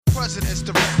presidents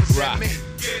to represent me.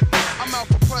 I'm out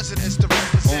for presidents to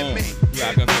represent me.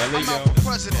 I'm out for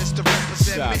presidents to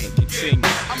represent me.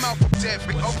 I'm out for dead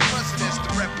presidents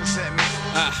to represent me.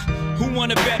 Who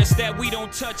wanna bet us that we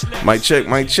don't touch? Mic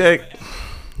check.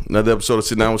 Another episode of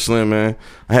Sit Down with Slim, man.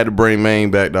 I had to bring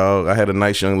Maine back, dog. I had a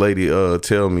nice young lady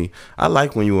tell me, I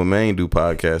like when you and Maine do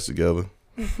podcasts together.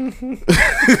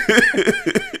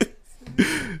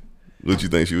 What you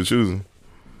think she was choosing?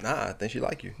 Nah, I think she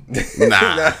like you.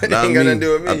 Nah, ain't got nothing to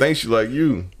do with me. I think she like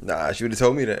you. Nah, she would have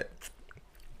told me that.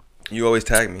 You always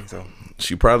tag me, so.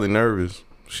 She probably nervous.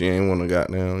 She ain't want to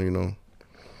goddamn, you know.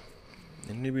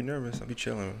 You need to be nervous. I'll be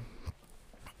chilling.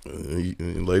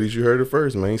 Ladies, you heard it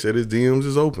first, man. He said his DMs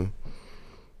is open.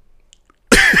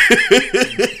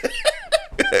 That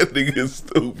nigga is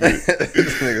stupid.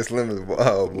 This nigga Slim is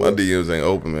wild, boy. My DMs ain't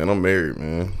open, man. I'm married,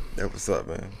 man. That's what's up,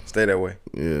 man. Stay that way.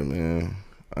 Yeah, man.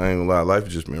 I ain't gonna lie. Life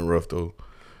has just been rough, though.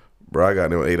 Bro, I got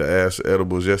them 8 ass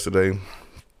edibles yesterday.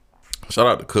 Shout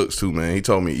out to Cooks, too, man. He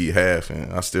told me to eat half,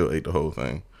 and I still ate the whole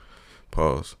thing.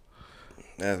 Pause.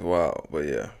 That's wild, but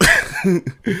yeah.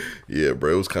 Yeah,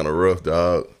 bro, it was kind of rough,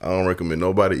 dog. I don't recommend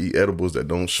nobody eat edibles that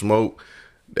don't smoke.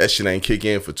 That shit ain't kick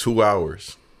in for 2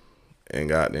 hours. And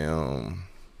goddamn,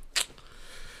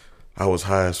 I was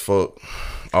high as fuck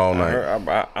all night. I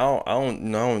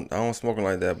don't smoking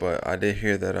like that, but I did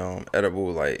hear that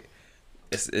edible, like,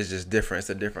 it's just different. It's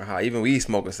a different high. Even weed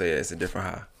smokers say it's a different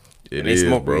high. It is,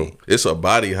 bro. Weed. It's a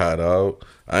body high, dog.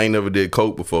 I ain't never did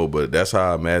coke before, but that's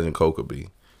how I imagine coke would be.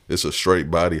 It's a straight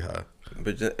body high.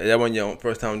 But that wasn't your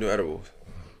first time doing edibles?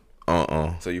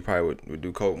 So you probably would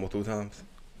do coke multiple times?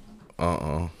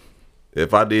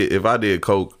 If I did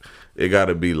coke, it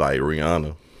gotta be like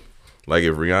Rihanna. Like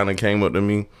if Rihanna came up to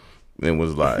me and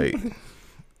was like,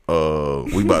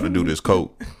 we about to do this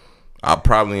coke, I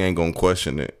probably ain't gonna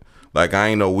question it. Like I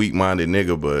ain't no weak-minded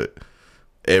nigga, but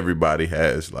everybody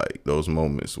has like those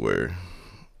moments where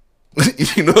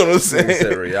you know what I'm saying? You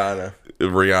said Rihanna,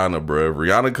 bro. If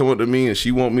Rihanna come up to me and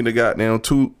she want me to goddamn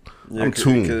toot, I'm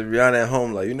tuned. Because Rihanna at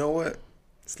home like, you know what?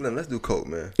 Slim, let's do coke,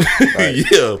 man.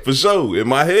 Like, yeah, for sure. In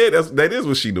my head, that is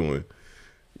what she doing.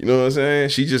 You know what I'm saying?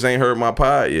 She just ain't heard my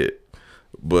pod yet.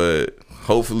 But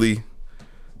hopefully,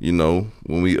 you know,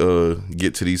 when we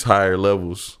get to these higher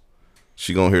levels,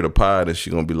 she gonna hear the pod and she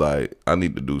gonna be like, I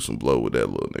need to do some blow with that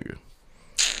little nigga.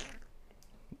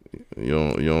 You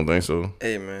don't think so?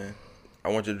 Hey, man. I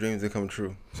want your dreams to come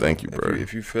true. So thank you, bro.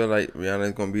 If you feel like Rihanna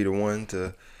is gonna be the one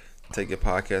to take your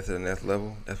podcast to the next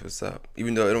level, that's what's up.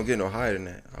 Even though it don't get no higher than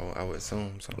that, I would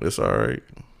assume. So it's all right,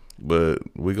 but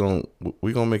we gonna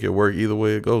make it work either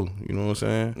way it go. You know what I'm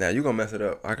saying? Now you gonna mess it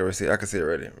up. I can see it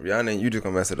already. Rihanna, you just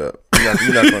gonna mess it up.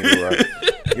 You're not gonna do right.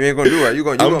 You ain't gonna do right. You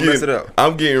gonna mess it up.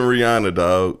 I'm getting Rihanna,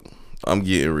 dog. I'm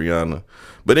getting Rihanna.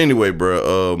 But anyway,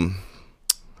 bro.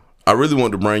 I really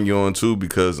want to bring you on too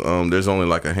because there's only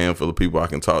like a handful of people I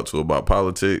can talk to about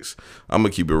politics. I'm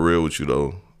gonna keep it real with you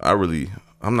though.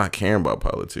 I'm not caring about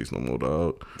politics no more,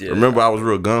 dog. Yeah, remember I was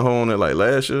real gung ho on it like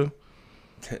last year.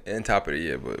 And top of the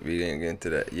year, but we didn't get into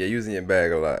that. Yeah, using your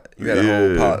bag a lot. You got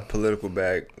a whole political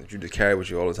bag that you just carry with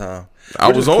you all the time.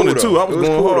 I was on it too. I was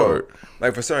going hard.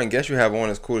 Like for certain guests you have on,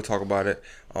 it's cool to talk about it.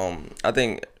 I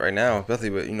think right now,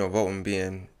 especially with voting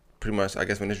being pretty much, I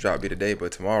guess when this drop be today,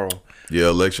 but tomorrow. Yeah,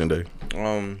 election day.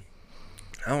 I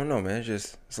don't know, man.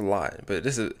 It's a lot. But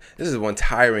this is one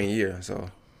tiring year, so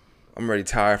I'm already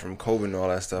tired from COVID and all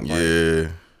that stuff. Yeah.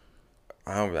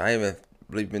 Like, I ain't even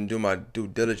really been doing my due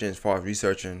diligence as far as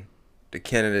researching the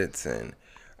candidates and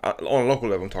on a local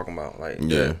level. I'm talking about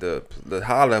the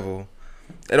high level.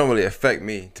 It don't really affect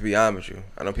me, to be honest with you.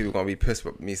 I know people gonna be pissed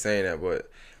with me saying that, but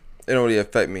it don't really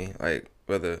affect me. Like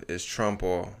whether it's Trump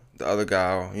or the other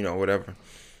guy or whatever.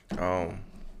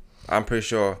 I'm pretty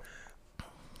sure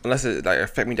unless it like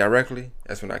affect me directly,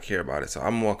 that's when I care about it. So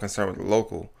I'm more concerned with the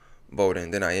local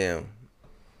voting than I am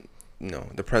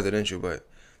the presidential. But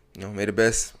may the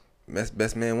best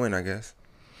man win, I guess.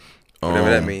 Whatever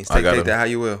that means. Take that how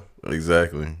you will.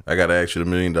 Exactly. I gotta ask you the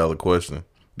 $1 million question.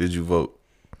 Did you vote?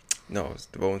 No, it's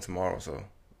the voting tomorrow, so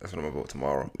that's when I'm gonna vote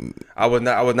tomorrow. I was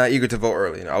not eager to vote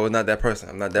early. I was not that person.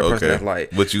 I'm not that person that's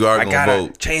like, but you are gonna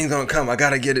vote. Change gonna come. I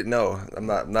gotta get it. No, I'm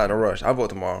not in a rush. I vote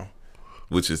tomorrow.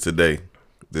 Which is today.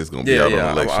 This gonna be out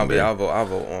on election day. I'll vote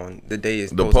on the day.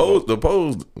 The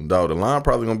polls, dog. The line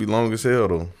probably gonna be long as hell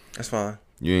though. That's fine.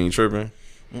 You ain't tripping.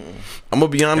 I'm gonna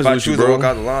be honest with you, bro. If I choose to walk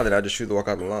out the line, then I just choose to walk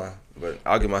out the line. But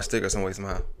I'll get my sticker some way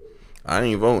somehow. I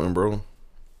ain't voting, bro.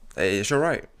 Hey, it's your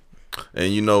right.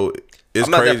 And it's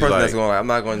I'm not crazy. That person that's going. I'm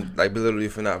not going to belittle you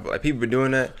for not. But like people been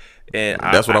doing that, and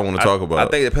that's what I want to talk about. I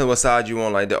think it depends what side you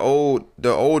on. Like the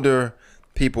older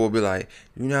people will be like,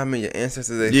 you know how many your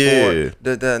ancestors they fought,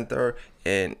 that and third,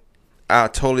 and I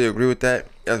totally agree with that.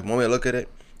 That's one way to look at it.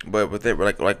 But with it,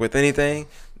 like with anything,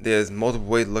 there's multiple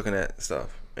ways of looking at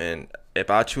stuff. And if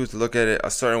I choose to look at it a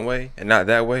certain way and not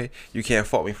that way, you can't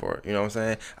fault me for it. You know what I'm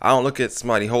saying? I don't look at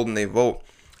somebody holding their vote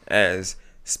as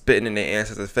spitting in their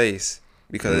ancestors' face,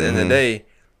 because at the end of the day,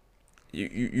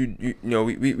 you know,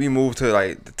 we move to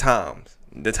like the times.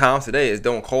 The times today is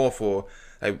don't call for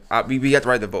like we got the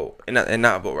right to vote and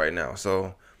not vote right now.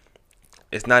 So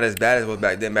it's not as bad as it was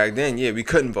back then. Back then, yeah, we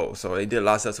couldn't vote, so they did a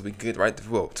lot of stuff so we could get the right to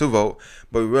vote.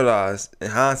 But we realized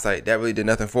in hindsight that really did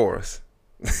nothing for us.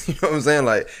 You know what I'm saying?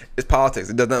 Like, it's politics.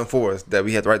 It does nothing for us that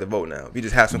we have the right to vote now. We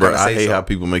just have some kind of say. I hate how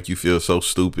people make you feel so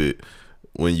stupid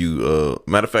when you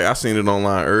matter of fact, I seen it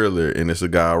online earlier, and it's a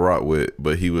guy I rock with,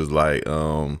 but he was like,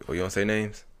 oh, you don't say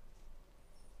names?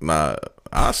 Nah,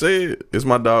 I say it. It's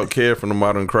my dog Care from the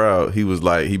Modern Crowd. He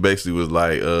basically was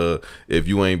like, if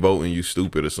you ain't voting, you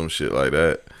stupid or some shit like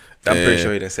that. I'm pretty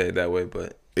sure he didn't say it that way,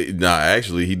 but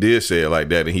actually he did say it like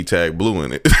that, and he tagged Blue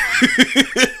in it.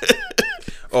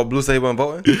 Oh, Blue said he wasn't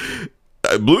voting?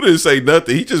 Blue didn't say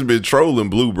nothing. He just been trolling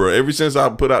Blue, bro. Ever since I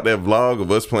put out that vlog of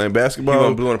us playing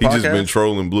basketball, Blue he just been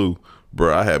trolling Blue.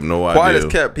 Bro, I have no idea. Quiet as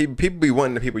kept. People be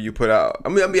wanting the people you put out.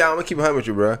 I'm gonna keep it 100 with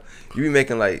you, bro. You be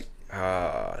making like,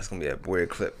 it's gonna be a weird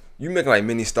clip. You making like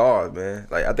mini stars, man.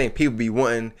 Like, I think people be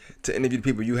wanting to interview the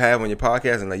people you have on your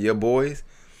podcast and like your boys.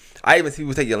 I even see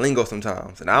people take your lingo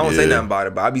sometimes, and I don't say nothing about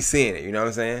it, but I be seeing it. You know what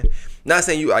I'm saying? Not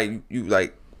saying you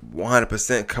like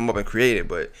 100% come up and create it,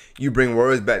 but you bring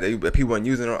words back that people aren't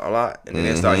using a lot, and then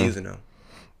they start using them.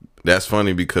 That's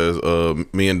funny because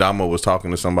me and Damo was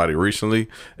talking to somebody recently,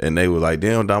 and they were like,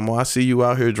 damn, Damo, I see you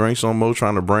out here drink some more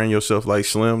trying to brand yourself like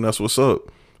Slim. That's what's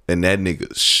up. And that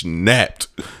nigga snapped.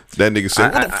 That nigga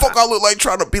said, what the fuck I look like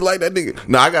trying to be like that nigga?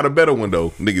 Nah, I got a better one, though.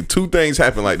 Nigga, 2 things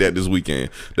happened like that this weekend.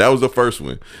 That was the first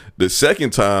one. The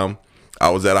second time, I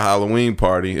was at a Halloween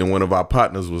party, and one of our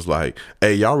partners was like,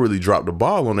 hey, y'all really dropped the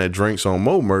ball on that Drinks on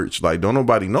Mo merch. Like, don't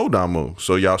nobody know Damo.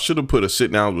 So y'all should have put a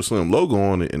Sit Down with Slim logo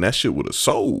on it, and that shit would have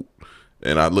sold.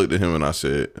 And I looked at him and I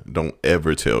said, don't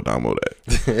ever tell Damo that.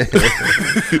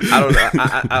 I don't know.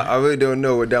 I really don't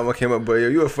know what Damo came up, but yo,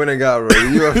 you a funny guy, bro.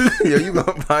 You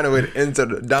gonna find a way to enter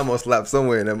the Damo slap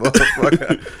somewhere in that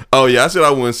motherfucker. Oh, yeah. I said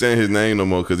I wouldn't say his name no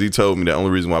more because he told me the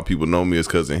only reason why people know me is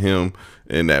because of him.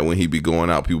 And that when he be going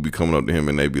out, people be coming up to him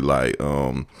and they be like,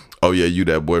 oh, yeah, you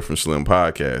that boy from Slim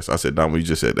Podcast. I said, Damo, you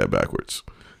just said that backwards.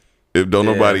 If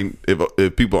nobody,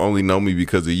 if people only know me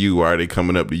because of you, why are they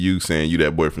coming up to you saying you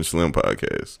that boy from Slim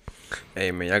Podcast?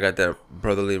 Hey man, y'all got that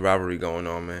brotherly rivalry going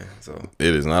on, man. So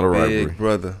it is not a rivalry. Big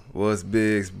brother was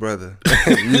Big's brother.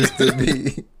 Used to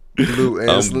be Blue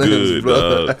and Slim's good,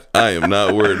 brother. I am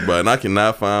not worried about it. And I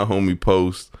cannot find homie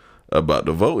post about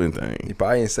the voting thing. He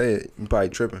probably didn't say it. He probably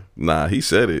tripping. Nah, he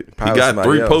said it. He got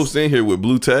 3 posts in here with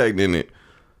Blue tagged in it.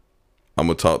 I'm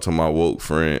gonna talk to my woke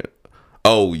friend.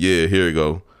 Oh yeah, here we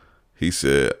go. He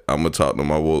said, I'm going to talk to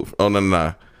my woke. Oh,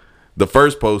 no. The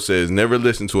first post says, never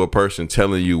listen to a person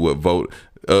telling you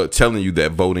telling you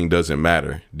that voting doesn't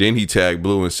matter. Then he tagged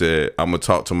Blue and said, I'm going to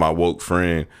talk to my woke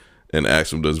friend and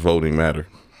ask him, does voting matter?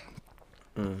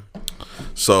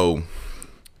 So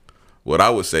what I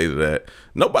would say to that,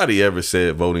 nobody ever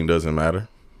said voting doesn't matter.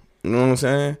 You know what I'm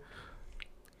saying?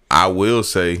 I will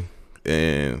say,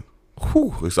 and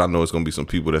I know it's gonna be some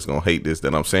people that's gonna hate this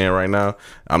that I'm saying right now.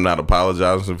 I'm not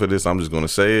apologizing for this. I'm just gonna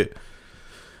say it.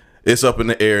 It's up in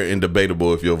the air and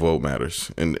debatable if your vote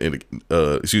matters. And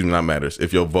excuse me, not matters.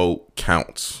 If your vote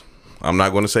counts. I'm not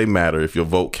gonna say matter if your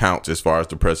vote counts as far as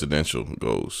the presidential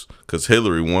goes. Because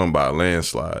Hillary won by a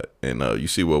landslide, and you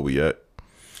see where we at.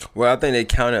 Well, I think they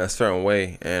count it a certain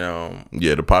way, and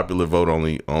yeah, the popular vote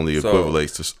only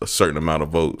equivalates to a certain amount of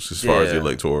votes as far as the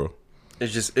electoral.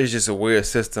 It's just a weird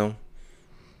system.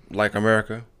 Like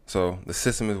America, so the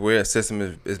system is weird. The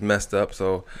system is messed up.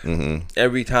 So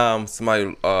every time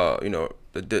somebody,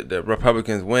 the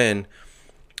Republicans win,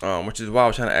 which is why I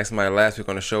was trying to ask somebody last week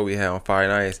on the show we had on Friday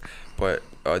nights. But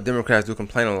Democrats do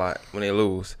complain a lot when they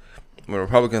lose. When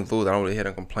Republicans lose, I don't really hear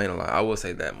them complain a lot. I will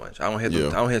say that much. I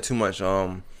don't hear too much.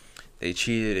 They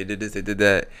cheated. They did this. They did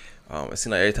that. It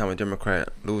seems like every time a Democrat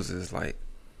loses, like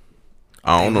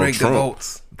I don't know.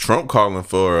 Trump calling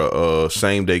for a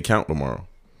same day count tomorrow.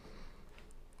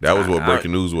 That was what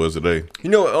breaking news was today. You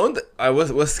know,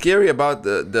 what's scary about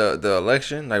the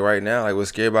election, like right now, like what's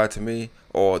scary about it to me,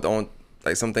 or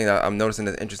something that I'm noticing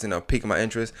that's interesting or piquing my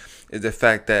interest, is the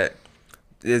fact that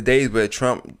there's days where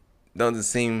Trump doesn't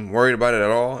seem worried about it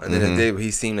at all, and then there's days where he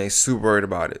seems like super worried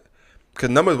about it. Because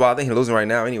numbers-wise, I think he's losing right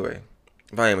now anyway,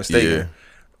 if I ain't mistaken. Yeah,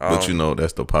 but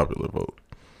that's the popular vote.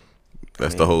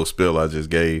 That's the whole spill I just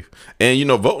gave. And you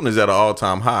know, voting is at an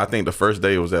all-time high. I think the first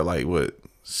day it was at like what,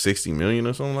 60 million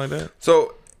or something like that.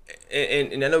 So,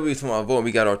 and I know we were talking about voting,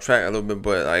 we got off track a little bit,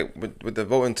 but like with the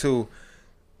voting too,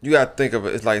 you got to think of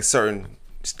it. It's like certain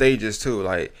stages too.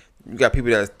 Like you got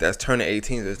people that's turning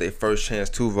 18, it's their first chance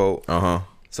to vote.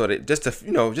 So that just to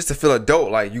feel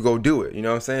adult, like you go do it. You know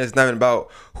what I'm saying? It's not even about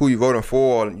who you voting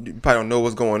for. You probably don't know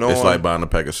what's going on. It's like buying a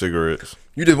pack of cigarettes.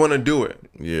 You just want to do it.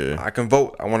 Yeah. I can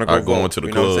vote. I want to go vote. Into the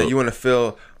you club. Know what I'm saying? You want to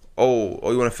feel old,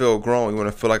 or you want to feel grown. You want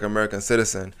to feel like an American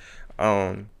citizen.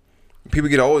 People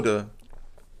get older,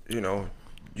 you know,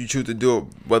 you choose to do it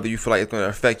whether you feel like it's going to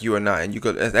affect you or not, and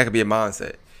that could be a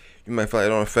mindset. You might feel like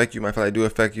it don't affect you. You might feel like it do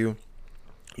affect you.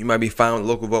 You might be fine with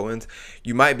local votings.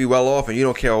 You might be well off and you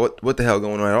don't care what the hell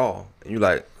going on at all. And you're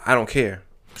like, I don't care.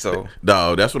 So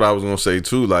no, that's what I was gonna say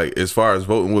too. Like as far as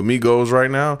voting with me goes right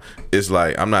now, it's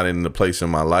like I'm not in the place in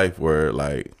my life where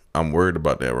like I'm worried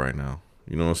about that right now.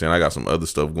 You know what I'm saying? I got some other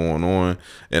stuff going on,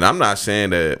 and I'm not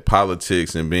saying that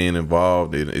politics and being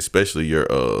involved in, especially your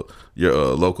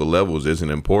local levels,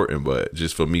 isn't important. But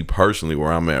just for me personally,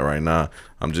 where I'm at right now,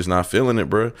 I'm just not feeling it,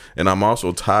 bro. And I'm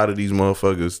also tired of these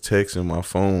motherfuckers texting my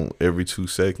phone every 2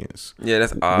 seconds. Yeah,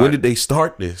 that's odd. When did they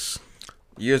start this?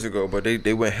 Years ago, but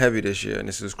they went heavy this year, and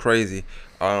this is crazy.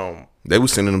 They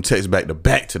was sending them texts back to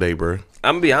back today, bro.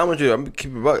 I'm gonna be honest with you. I'm gonna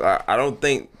keep it buck. I don't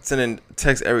think sending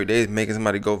texts every day is making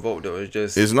somebody go vote though.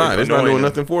 It's not doing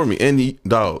nothing for me. And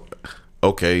dog,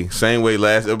 okay, same way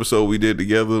last episode we did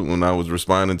together when I was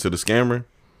responding to the scammer,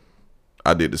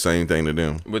 I did the same thing to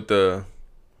them with the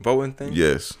voting thing.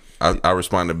 Yes, I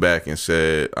responded back and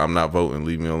said I'm not voting.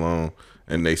 Leave me alone.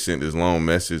 And they sent this long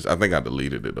message. I think I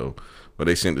deleted it though. But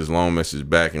they sent this long message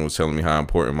back and was telling me how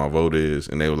important my vote is.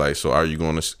 And they were like, so are you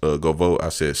going to go vote? I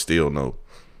said, still no.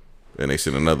 And they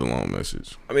sent another long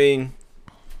message. I mean,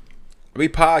 we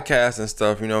podcast and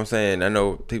stuff, you know what I'm saying? I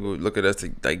know people look at us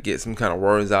to like get some kind of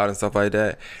words out and stuff like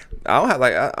that.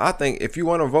 I think if you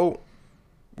want to vote,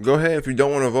 go ahead. If you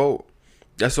don't want to vote,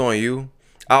 that's on you.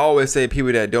 I always say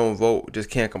people that don't vote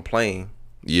just can't complain.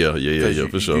 Yeah,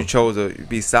 for sure. You chose to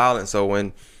be silent. So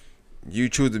when you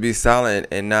choose to be silent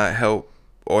and not help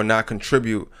or not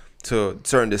contribute to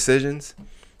certain decisions,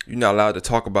 you're not allowed to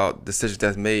talk about decisions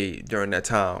that's made during that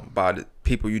time by the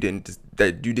people you didn't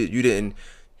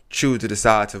choose to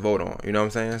decide to vote on. You know what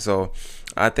I'm saying? So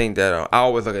I think that I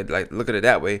always look at it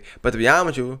that way. But to be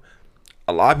honest with you,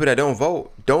 a lot of people that don't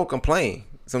vote don't complain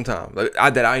sometimes.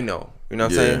 That I know. You know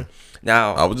what I'm saying?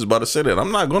 Now, I was just about to say that.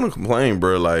 I'm not going to complain,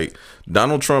 bro. Like,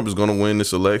 Donald Trump is going to win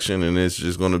this election, and it's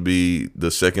just going to be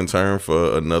the second term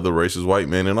for another racist white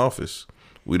man in office.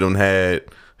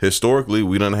 Historically,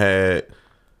 we done had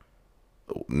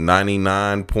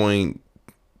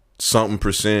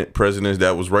 99-point-something% presidents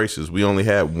that was racist. We only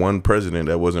had one president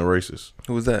that wasn't racist.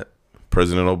 Who was that?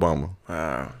 President Obama.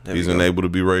 He's unable to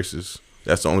be racist.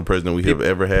 That's the only president we have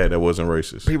ever had that wasn't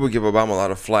racist. People give Obama a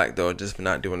lot of flack though, just for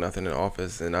not doing nothing in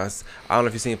office. And I don't know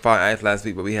if you seen Fox Ice last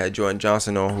week, but we had Jordan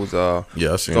Johnson on, who's I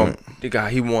seen it. The guy,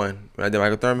 he won. When I did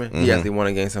Michael Thurman, he actually won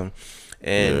against him,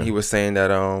 and he was saying that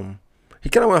he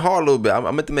kind of went hard a little bit. I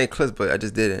meant to make clips, but I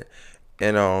just didn't.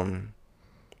 And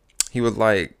he was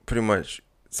like pretty much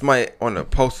somebody on the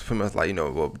post from us like, you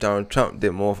know, well, Donald Trump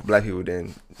did more for black people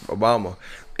than Obama,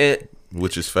 and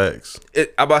which is facts. I'm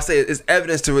about to say it's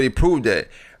evidence to really prove that.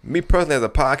 Me personally, as a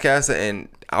podcaster, and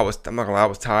I'm not gonna lie, I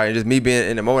was tired. Just me being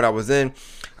in the mode I was in,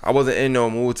 I wasn't in no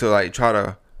mood to like try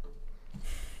to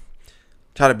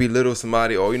belittle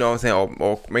somebody, or you know what I'm saying,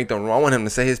 or make them wrong. I want him to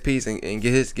say his piece and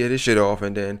get his shit off,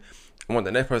 and then I want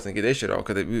the next person to get their shit off,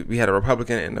 because we had a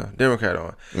Republican and a Democrat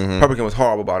on. Republican was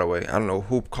horrible, by the way. I don't know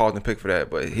who called and picked for that,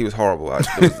 but he was horrible.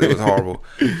 It was horrible.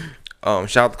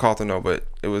 Shout out to Carlton though, but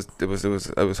it was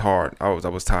hard. I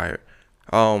was tired.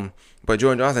 But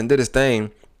Jordan Johnson did his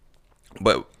thing.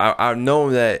 But I know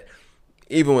that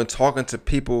even when talking to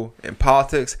people in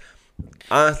politics,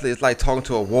 honestly, it's like talking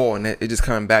to a wall and it just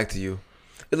coming back to you.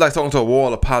 It's like talking to a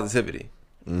wall of positivity.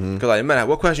 Because like, no matter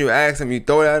what question you ask them, you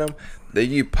throw it at them, they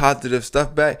give you positive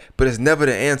stuff back, but it's never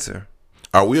the answer.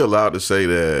 Are we allowed to say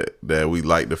that we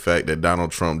like the fact that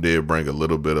Donald Trump did bring a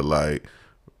little bit of like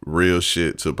real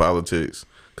shit to politics?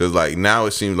 Because like now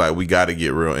it seems like we got to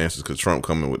get real answers because Trump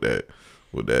coming with that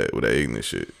ignorant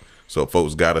shit. So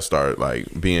folks got to start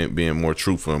like being more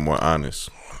truthful and more honest.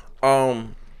 I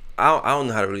don't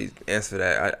know how to really answer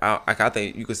that. I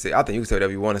think you could say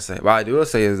whatever you want to say. What I do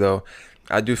say is though,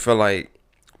 I do feel like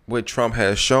what Trump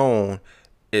has shown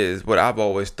is what I've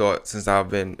always thought since I've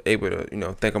been able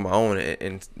to think on my own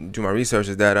and do my research,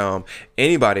 is that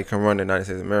anybody can run the United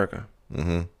States of America.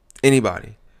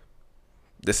 Anybody.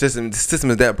 The system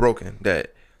is that broken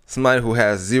that somebody who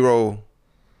has zero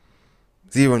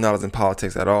zero knowledge in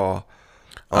politics at all.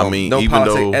 I mean, no even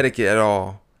politics etiquette at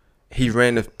all. He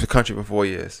ran the country for 4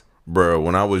 years. Bro,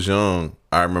 when I was young,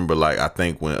 I remember, like, I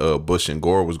think when Bush and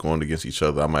Gore was going against each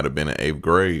other, I might have been in 8th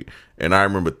grade. And I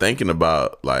remember thinking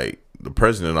about, like, the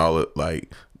president, all of,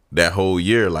 like, that whole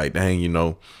year, like, dang, you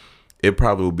know, it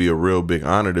probably would be a real big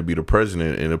honor to be the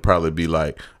president, and it'd probably be,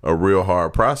 like, a real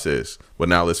hard process. But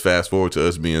now let's fast forward to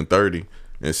us being 30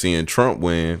 and seeing Trump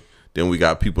win. Then we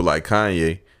got people like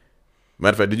Kanye.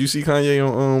 Matter of fact, did you see Kanye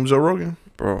on Joe Rogan?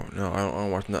 Bro, no,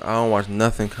 I don't watch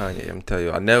nothing Kanye. I'm telling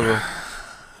you, I never.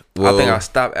 Well, I think I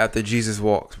stopped after Jesus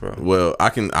Walks, bro. Well, I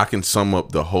can sum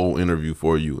up the whole interview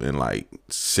for you in like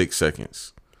 6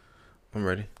 seconds. I'm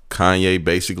ready. Kanye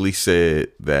basically said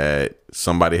that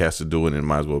somebody has to do it, and it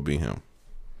might as well be him.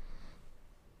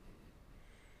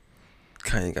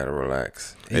 Kanye gotta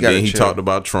relax. And then he talked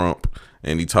about Trump,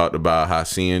 and he talked about how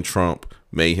seeing Trump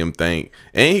made him think,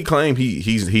 and he claimed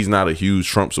he's not a huge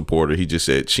Trump supporter. He just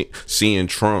said seeing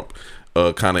Trump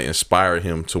kind of inspired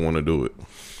him to want to do it.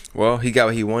 Well, he got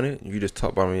what he wanted. You just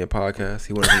talked about him in your podcast.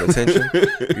 He wanted some attention.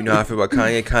 You know how I feel about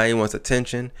Kanye. Kanye wants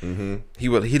attention.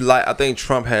 Mm-hmm. I think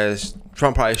Trump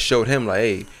probably showed him like,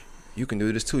 hey, you can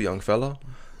do this too, young fella.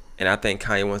 And I think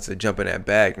Kanye wants to jump in that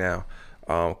bag now,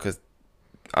 because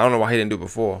I don't know why he didn't do it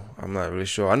before. I'm not really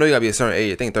sure. I know you gotta be a certain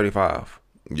age. I think 35.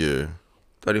 Yeah.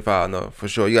 35, no, for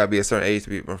sure. You gotta be a certain age to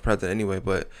be president anyway.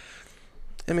 But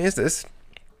I mean, it's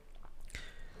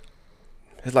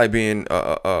like being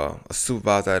a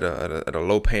supervisor at a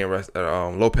low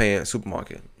paying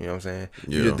supermarket. You know what I'm saying?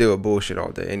 Yeah. You just deal with bullshit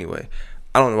all day anyway.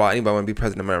 I don't know why anybody want to be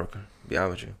president of America. To be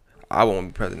honest with you, I won't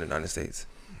be president of the United States.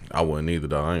 I wouldn't either,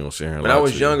 though. I ain't gonna sit here and when I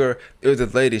was younger, it was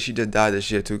this lady. She just died this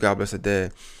year too. God bless her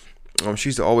dead. She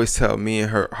used to always tell me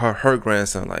and her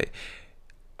grandson like,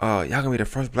 y'all gonna be the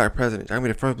first black president. Y'all gonna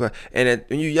be the first black. And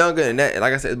when you're younger, and that,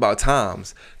 like I said, it's about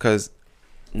times. Cause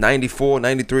 94,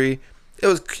 93, it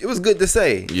was good to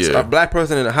say. Yeah. A black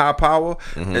person in a high power,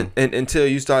 and until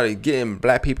you started getting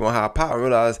black people in high power, and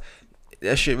realized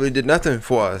that shit really did nothing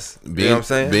for us. You know what I'm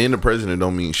saying? Being the president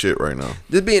don't mean shit right now.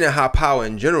 Just being in high power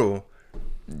in general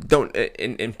don't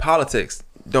in politics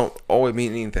don't always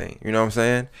mean anything. You know what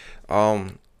I'm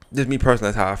saying? Just me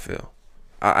personally, that's how I feel.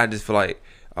 I just feel like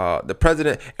the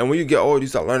president, and when you get old, you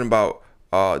start learning about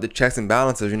the checks and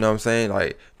balances. You know what I'm saying?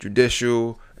 Like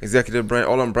judicial, executive branch,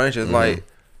 all them branches. Like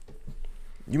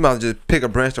you might as well just pick a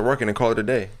branch to work in and call it a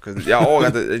day, because y'all all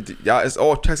got it's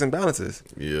all checks and balances.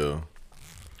 Yeah.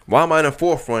 Why am I in the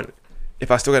forefront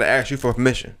if I still got to ask you for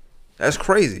permission? That's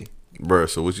crazy, bro.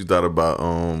 So what you thought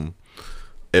about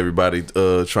everybody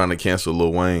trying to cancel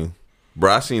Lil Wayne?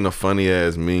 Bro, I seen a funny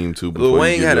ass meme too. Lil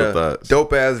Wayne had a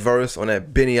dope ass verse on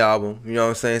that Benny album. You know what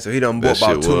I'm saying? So he done bought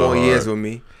about 2 more years with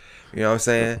me. You know what I'm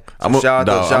saying? So I'm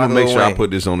gonna make sure I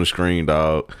put this on the screen,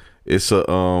 dog. It's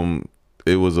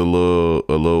it was a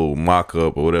little mock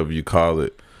up or whatever you call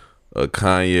it.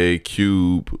 Kanye,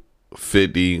 Cube,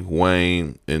 50,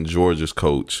 Wayne, and Georgia's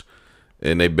coach,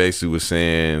 and they basically was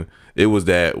saying it was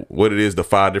the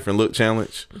 5 different look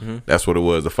challenge. That's what it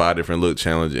was, the 5 different look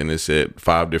challenge, and it said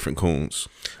 5 different coons.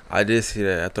 I did see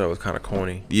that. I thought it was kind of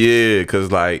corny. Yeah,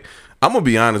 cause like I'm gonna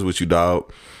be honest with you,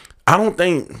 dog. I don't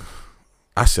think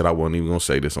I said I wasn't even gonna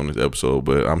say this on this episode,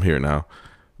 but I'm here now,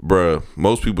 bruh.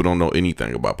 Most people don't know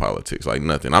anything about politics, like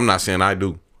nothing. I'm not saying I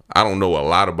do. I don't know a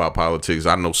lot about politics.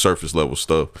 I know surface level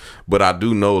stuff, but I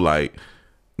do know, like,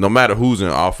 no matter who's in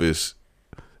office,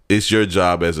 it's your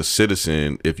job as a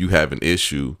citizen, if you have an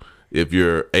issue, if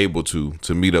you're able to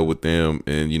meet up with them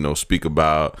and, you know, speak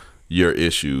about your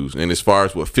issues. And as far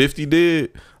as what 50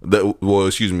 did,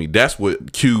 that's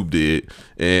what Cube did,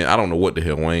 and I don't know what the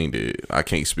hell Wayne did. I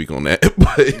can't speak on that.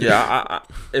 But yeah, I,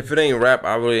 if it ain't rap,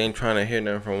 I really ain't trying to hear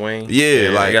nothing from Wayne. Yeah,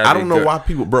 like I don't know why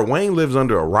people, bro. Wayne lives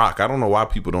under a rock. I don't know why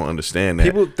people don't understand that.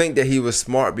 People think that he was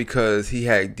smart because he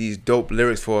had these dope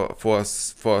lyrics for a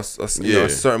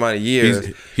certain amount of years.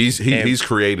 He's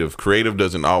creative. Creative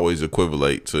doesn't always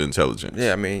equivalent to intelligence.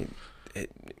 Yeah, I mean,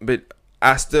 but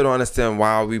I still don't understand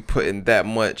why we putting that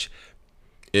much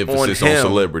emphasis on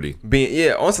celebrity.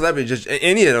 On celebrity, just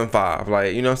any of them 5.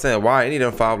 Like, you know what I'm saying? Why any of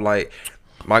them 5? Like,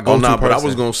 my go-to person. But I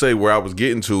was gonna say where I was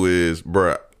getting to is,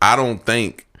 bruh, I don't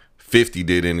think 50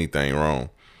 did anything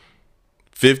wrong.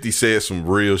 50 said some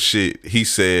real shit. He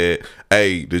said,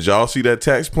 "Hey, did y'all see that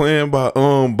tax plan by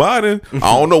Biden?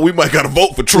 I don't know. We might gotta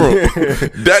vote for Trump."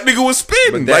 That nigga was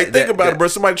spitting. Think about it, bro.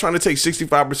 Somebody trying to take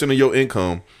 65% of your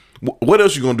income. What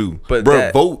else you gonna do,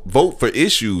 bro? Vote for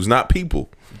issues, not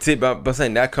people. See, but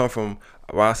saying that come from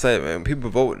what I said, man. People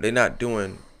vote, they're not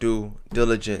doing due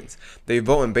diligence. They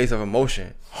voting based off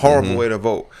emotion. Horrible way to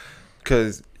vote,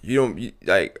 because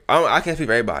I can't speak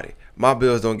for everybody. my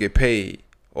bills don't get paid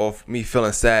off me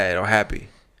feeling sad or happy.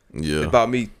 Yeah. It's about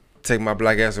me taking my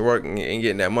black ass to work and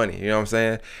getting that money. You know what I'm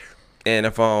saying? And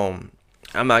if I'm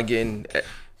not getting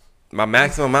my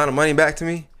maximum amount of money back to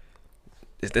me,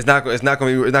 it's not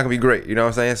gonna be great. You know what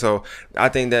I'm saying? So I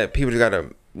think that people just gotta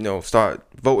start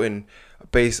voting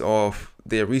based off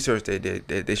their research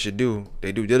they should do,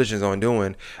 their due diligence on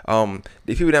doing. The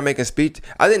people that making speech,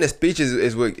 I think the speech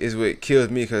is what kills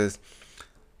me, because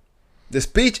the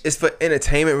speech is for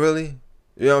entertainment, really.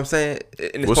 You know what I'm saying?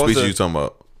 What speech are you talking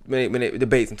about? When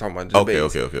debates, I'm talking about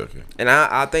debates. Okay. And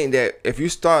I think that if you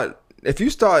start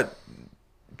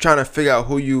trying to figure out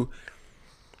who you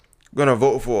gonna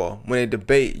vote for when they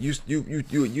debate,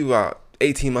 you are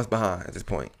 18 months behind at this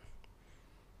point.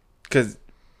 Because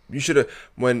you should have,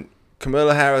 when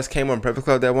Kamala Harris came on Breakfast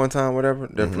Club that one time, whatever,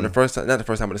 from the first time, not the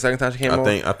first time, but the second time she came on.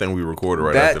 I think we recorded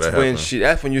right after that happened.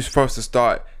 That's when you're supposed to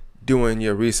start doing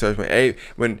your research.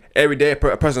 When every day a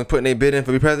person's putting their bid in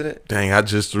for be president. Dang, I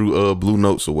just threw blue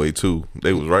notes away too.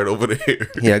 They was right over there.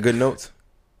 Yeah, good notes.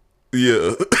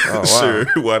 Yeah, oh, wow. Sure.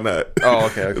 Why not? Oh,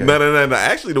 okay. No.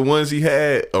 Actually, the ones he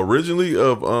had originally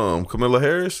of Kamala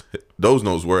Harris, those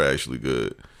notes were actually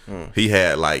good. He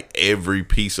had like every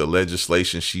piece of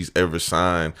legislation she's ever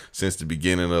signed since the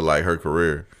beginning of like her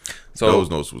career. So those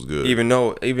notes was good. Even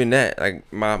that,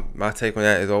 like my take on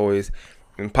that is always,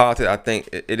 in politics, I think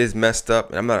it is messed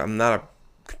up. And I'm not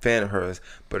a fan of hers,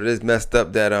 but it is messed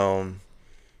up that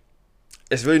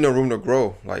it's really no room to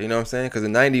grow. Like, you know what I'm saying? Because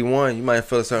in 91 you might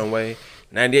feel a certain way,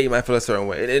 98 you might feel a certain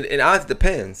way. It honestly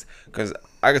depends. Because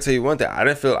I can tell you one thing, I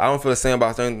don't feel the same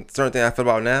about certain things I feel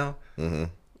about now. Mm-hmm.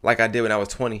 Like I did when I was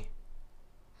 20.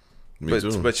 Me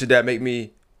too. But should that make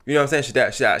me, you know what I'm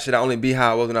saying? Should I only be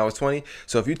how I was when I was 20?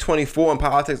 So if you're 24 in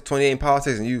politics, 28 in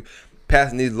politics, and you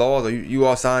passing these laws, or you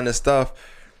all signing this stuff,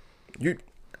 you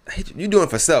doing it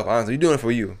for self. Honestly, you're doing it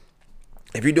for you.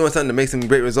 If you're doing something to make some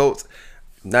great results,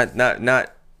 not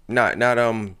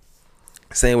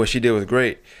saying what she did was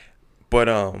great, but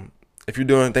if you're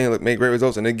doing things that make great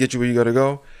results and they get you where you gotta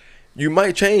go, you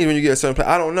might change when you get a certain place.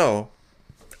 I don't know.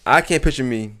 I can't picture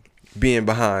me being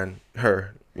behind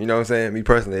her. You know what I'm saying? Me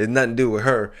personally, it's nothing to do with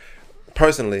her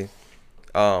personally.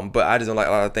 But I just don't like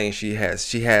a lot of things she has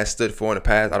stood for in the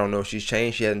past. I don't know if she's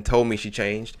changed. She hasn't told me she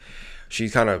changed. She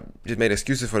kind of just made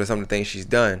excuses for some of the things she's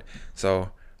done. So,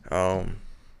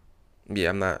 yeah,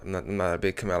 I'm not a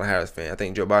big Kamala Harris fan. I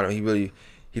think Joe Biden,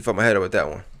 he fucked my head up with that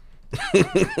one.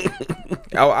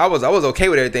 I was okay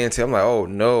with everything until I'm like, oh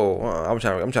no, I'm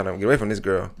trying to get away from this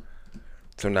girl.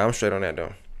 So now I'm straight on that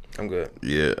though. I'm good.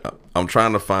 Yeah, I'm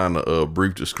trying to find a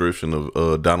brief description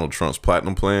of Donald Trump's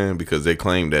platinum plan, because they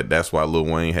claim that that's why Lil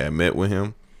Wayne had met with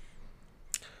him.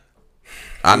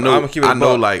 I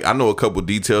know a couple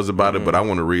details about it, but I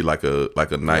want to read like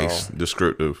a nice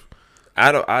descriptive.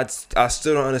 I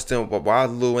still don't understand why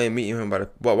Lil Wayne meeting him, but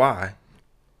why?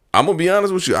 I'm gonna be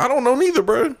honest with you, I don't know neither,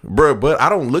 bro. But I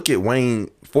don't look at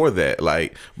Wayne for that.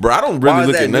 Like, bro, I don't really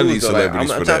look at none of these celebrities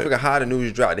for that. I'm trying to figure out how the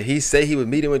news dropped. Did he say he was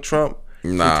meeting with Trump?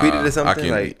 Nah, he tweeted or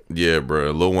something? Yeah, bro.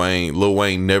 Lil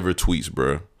Wayne never tweets,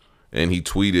 bro. And he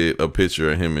tweeted a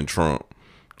picture of him and Trump.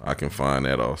 I can find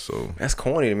that also. That's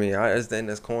corny to me. I understand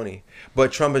that's corny.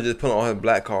 But Trump is just pulling all his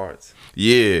black cards.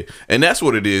 Yeah, and that's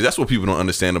what it is. That's what people don't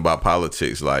understand about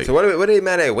politics. Like, so what are they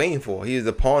mad at Wayne for? He was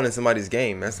a pawn in somebody's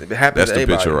game. It happens to everybody. That's the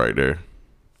picture right there.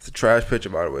 It's a trash picture,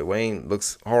 by the way. Wayne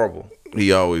looks horrible.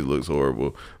 He always looks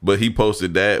horrible. But he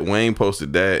posted that. Wayne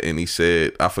posted that, and he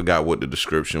said, I forgot what the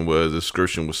description was. The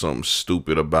description was something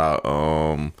stupid about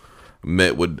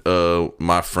met with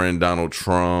my friend Donald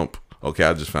Trump. Okay,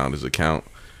 I just found his account.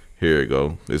 Here we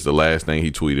go. It's the last thing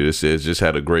he tweeted. It says, just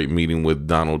had a great meeting with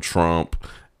Donald Trump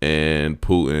and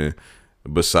Putin.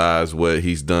 Besides what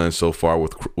he's done so far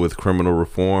with criminal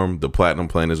reform, the platinum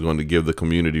plan is going to give the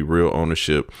community real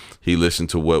ownership. He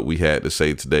listened to what we had to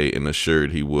say today and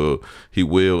assured he will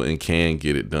and can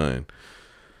get it done.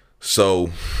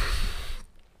 So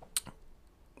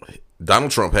Donald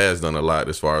Trump has done a lot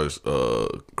as far as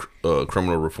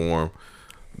criminal reform.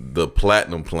 The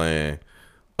platinum plan,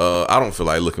 I don't feel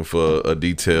like looking for a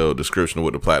detailed description of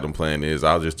what the platinum plan is.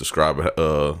 I'll just describe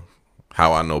it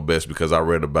how I know best, because I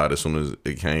read about it as soon as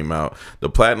it came out. The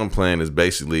platinum plan is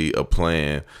basically a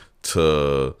plan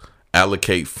to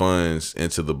allocate funds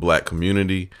into the black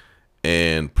community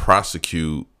and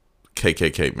prosecute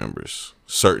KKK members,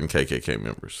 certain KKK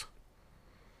members.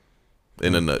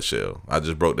 In a nutshell, I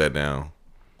just broke that down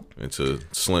into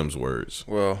Slim's words.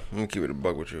 Well, I'm gonna keep it a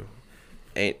buck with you.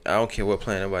 I don't care what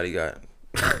plan nobody got.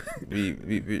 we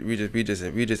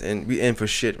in for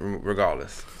shit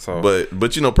regardless. So,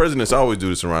 but you know, presidents always do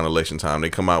this around election time. They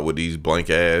come out with these blank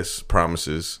ass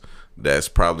promises That's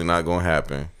probably not gonna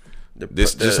happen.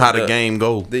 This just how the game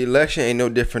go. The election ain't no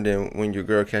different than when your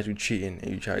girl catch you cheating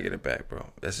and you try to get it back, bro.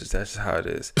 That's just how it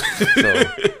is. So,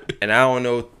 and I don't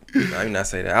know. I mean, not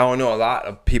say that. I don't know a lot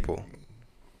of people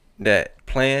that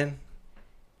plan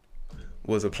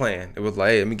was a plan. It was like,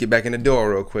 hey, let me get back in the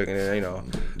door real quick, and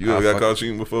then You ever got caught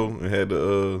cheating before and had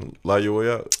to lie your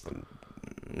way out?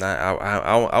 Nah,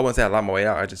 I wouldn't say I lied my way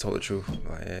out. I just told the truth.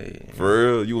 Like, hey, for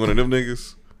real, you one of them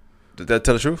niggas? Did that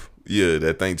tell the truth? Yeah,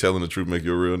 that thing telling the truth make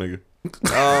you a real nigga.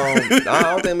 I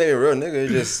don't think it made me a real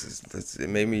nigga. It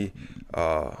made me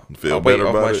feel better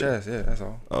off about my it. chest. Yeah, that's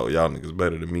all. Oh, y'all niggas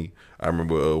better than me. I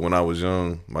remember when I was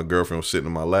young, my girlfriend was sitting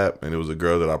in my lap, and it was a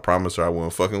girl that I promised her I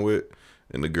wasn't fucking with,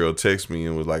 and the girl texted me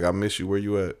and was like, "I miss you. Where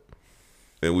you at?"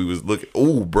 And we was looking.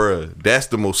 Ooh, bruh, that's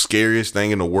the most scariest thing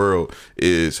in the world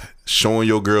is showing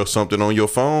your girl something on your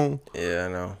phone. Yeah,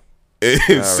 I know.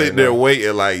 And sitting there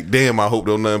waiting like, damn, I hope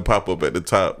don't nothing pop up at the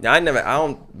top.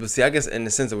 Yeah, but see, I guess in the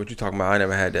sense of what you're talking about, I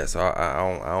never had that, so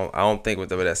I don't think it was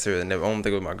that serious. I don't think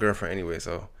it was my girlfriend anyway,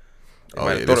 so. Oh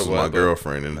yeah, this was my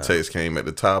girlfriend, and the text came at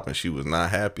the top, and she was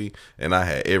not happy, and I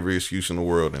had every excuse in the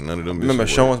world, and none of them. I remember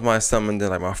showing my something,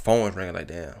 then like my phone was ringing, like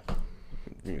damn.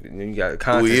 You got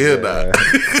contact. Well, yeah, nah.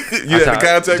 You had the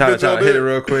contact bitch trying to hit it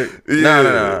real quick.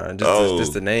 Yeah. No.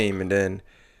 Just the name, and then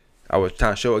I was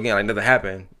trying to show again, like nothing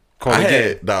happened. I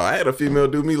had a female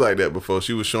do me like that before.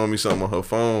 She was showing me something on her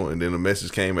phone, and then a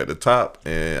message came at the top,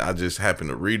 and I just happened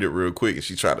to read it real quick, and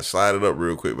she tried to slide it up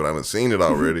real quick, but I done seen it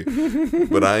already.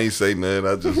 But I ain't say nothing.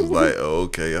 I just was like, oh,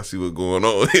 okay, I see what's going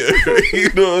on here.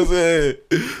 You know what I'm saying?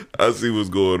 I see what's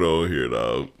going on here,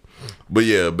 dog. But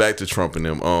yeah, back to Trump and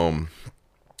them.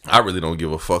 I really don't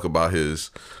give a fuck about his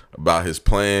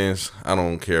plans. I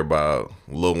don't care about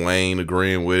Lil Wayne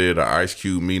agreeing with it or Ice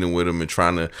Cube meeting with him and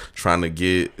trying to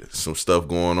get some stuff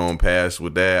going on past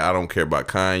with that. I don't care about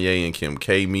Kanye and Kim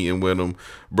K meeting with him.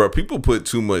 Bro, people put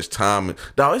too much time in.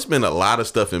 Dog, it's been a lot of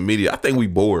stuff in media. I think we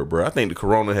bored, bro. I think the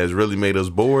corona has really made us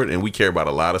bored, and we care about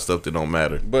a lot of stuff that don't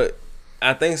matter. But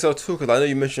I think so too, because I know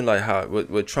you mentioned like how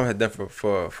what Trump had done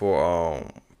for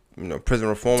prison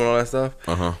reform and all that stuff.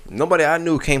 Nobody I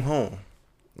knew came home.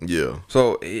 Yeah.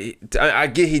 So I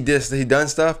get he done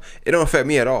stuff. It don't affect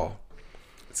me at all.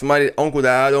 Somebody uncle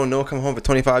that I don't know come home for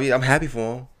 25 years. I'm happy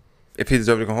for him if he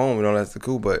deserves to come home. That's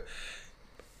cool. But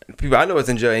people I know that's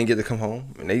in jail ain't get to come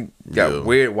home, and they got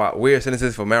weird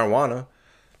sentences for marijuana.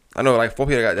 I know like 4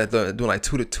 people got that doing like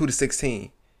 2 to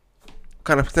 16. What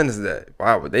kind of sentence is that?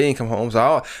 Wow, but they ain't come home.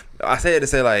 So I say it to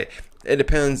say like it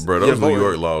depends. Bro, those New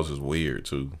York laws is weird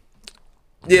too.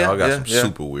 Yeah, y'all got some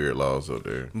super weird laws out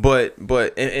there. But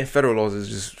in federal laws is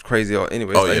just crazy.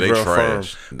 Anyway, oh yeah, they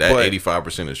trash. That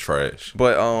 85% is trash.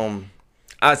 But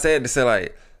I say it to say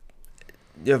like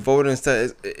your voting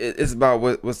stuff. It's about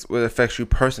what affects you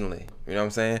personally. You know what I'm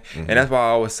saying? And that's why I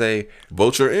always say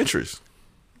vote your interest.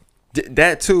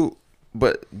 That too,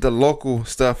 but the local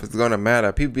stuff is gonna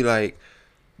matter. People be like,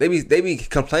 they be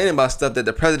complaining about stuff that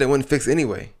the president wouldn't fix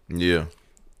anyway. Yeah.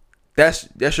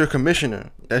 That's your commissioner.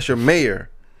 That's your mayor.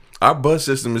 Our bus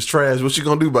system is trash. What you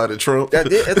gonna do about it, Trump?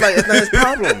 It's not his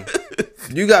problem.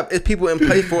 You got people in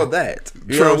place for that.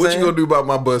 Trump, what you gonna do about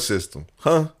my bus system,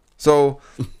 huh? So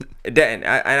that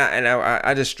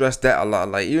I just stress that a lot.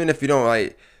 Like even if you don't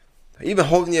like, even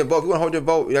holding your vote, if you want to hold your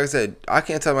vote, like I said, I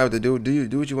can't tell them what to do.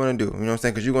 Do what you want to do. You know what I'm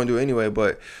saying? Because you're gonna do it anyway.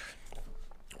 But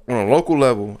on a local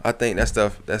level, I think that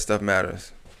stuff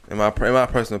matters. In my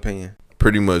personal opinion.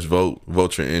 Pretty much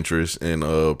vote your interest and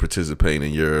participate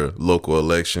in your local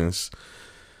elections.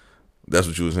 That's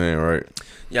what you were saying, right?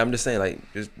 Yeah, I'm just saying, like,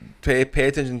 just pay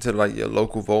attention to like your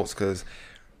local votes,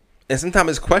 and sometimes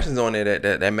there's questions on there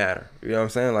that matter. You know what I'm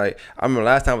saying? Like, I remember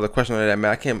last time was a question on there that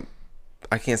mattered.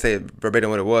 I can't say verbatim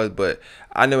what it was, but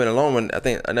I know in the long run, I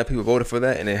think enough people voted for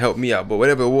that and it helped me out. But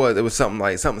whatever it was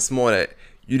something small that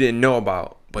you didn't know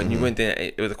about, but you went there.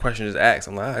 It was a question just asked.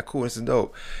 I'm like, all right, cool, this is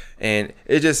dope, and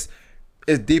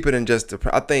it's deeper than just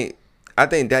I think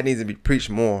that needs to be preached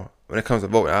more when it comes to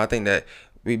voting. I think that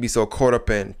we be so caught up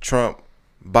in Trump,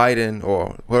 Biden,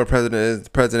 or whoever president is the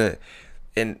president,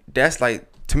 and that's like,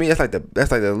 to me, that's like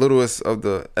the littlest of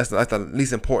that's the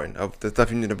least important of the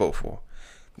stuff you need to vote for.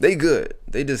 They good.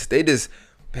 They just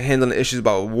handling issues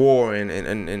about war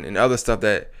and other stuff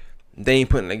that they ain't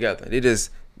putting together. They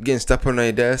just getting stuff put on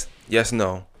their desk. Yes,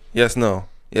 no. Yes, no.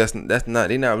 Yes, that's not.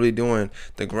 They're not really doing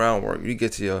the groundwork. You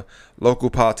get to your local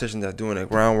politicians that's doing the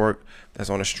groundwork, that's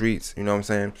on the streets. You know what I'm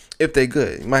saying? If they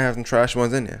good, you might have some trash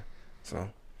ones in there. So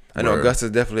I know Augusta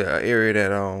is definitely an area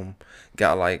that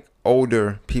got like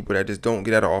older people that just don't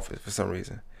get out of office for some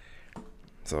reason.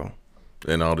 So.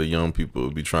 And all the young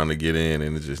people be trying to get in,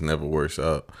 and it just never works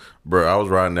out. Bro, I was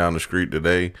riding down the street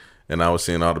today, and I was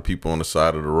seeing all the people on the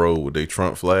side of the road with their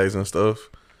Trump flags and stuff.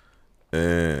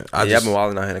 And I've been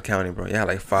wilding out here in the county, bro. You had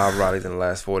like 5 rallies in the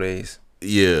last 4 days.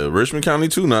 Yeah, Richmond County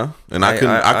too now, and I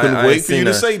couldn't wait for you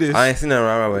to say this. I ain't seen that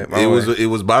right. It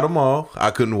was by the mall. I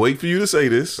couldn't wait for you to say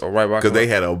this because they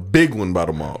had a big one by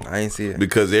the mall. I ain't see it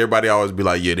because everybody always be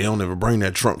like, yeah, they don't ever bring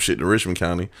that Trump shit to Richmond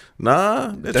County. Nah,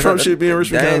 that Trump shit be in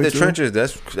Richmond County. The trenches.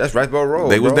 That's Riceboro Road.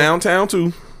 They was downtown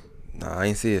too. Nah, I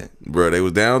ain't see it, bro. They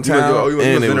was downtown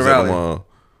and they was at the mall.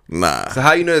 Nah. So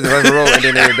how you know it's Riceboro Road and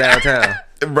then they were downtown?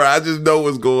 Bro, I just know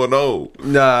what's going on.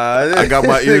 Nah, I got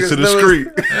my ears to the street.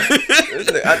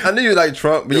 I knew you like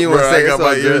Trump, but you want to say I got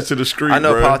my ears to the street. I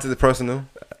know bro. politics is personal.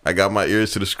 I got my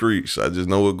ears to the streets. I just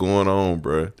know what's going on,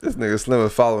 bro. This nigga Slim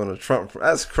is following a Trump.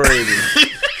 That's crazy.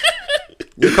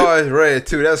 Your car is red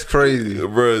too. That's crazy,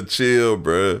 bro. Chill,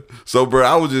 bro. So, bro,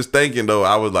 I was just thinking though.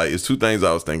 I was like, it's 2 things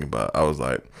I was thinking about. I was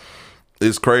like,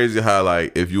 it's crazy how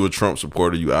like if you a Trump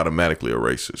supporter, you automatically a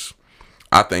racist.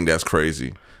 I think that's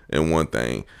crazy. And one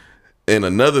thing. And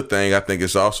another thing, I think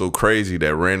it's also crazy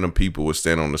that random people would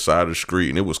stand on the side of the street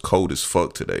and it was cold as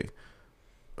fuck today,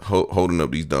 holding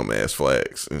up these dumbass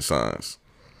flags and signs.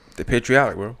 They're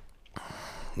patriotic, bro.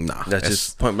 Nah. That's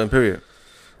just point blank period.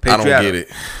 Patriotic. I don't get it.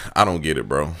 I don't get it,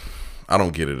 bro. I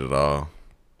don't get it at all.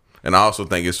 And I also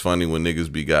think it's funny when niggas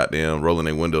be goddamn rolling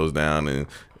their windows down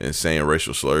and saying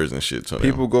racial slurs and shit to them.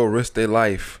 People go risk their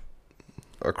life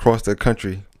across the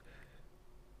country.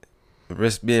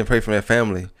 Risk being prayed for their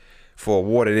family for a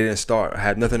war that they didn't start,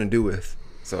 had nothing to do with.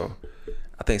 So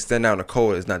I think standing out in the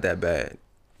cold is not that bad.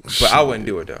 But I wouldn't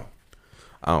do it though.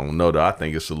 I don't know though. I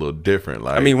think it's a little different.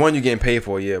 Like, I mean, one, you're getting paid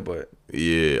for, yeah, but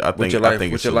yeah, I think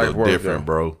it's a little different,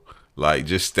 bro. Like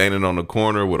just standing on the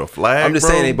corner with a flag. I'm just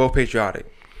saying they both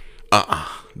patriotic.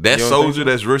 That soldier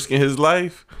that's risking his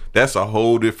life, that's a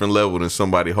whole different level than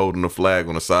somebody holding a flag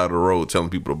on the side of the road telling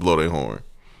people to blow their horn.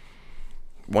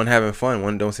 One having fun,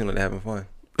 one don't seem like they're having fun.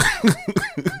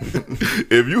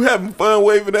 If you having fun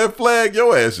waving that flag,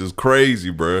 your ass is crazy,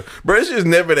 bro. Bro, it's just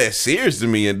never that serious to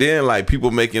me. And then like people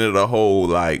making it a whole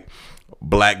like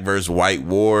black versus white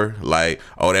war. Like,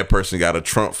 oh, that person got a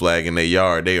Trump flag in their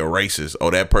yard, they a racist. Oh,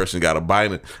 that person got a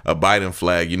Biden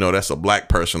flag, you know, that's a black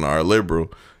person or a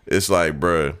liberal. It's like,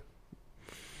 bro,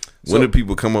 when do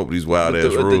people come up with these wild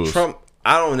ass rules? The Trump,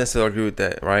 I don't necessarily agree with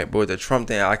that, right? But with the Trump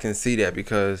thing, I can see that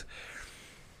because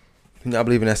I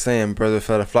believe in that saying, brother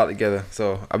fella flock together.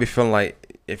 So I be feeling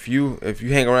like if you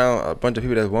hang around a bunch of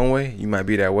people that's one way, you might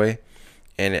be that way.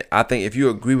 And I think if you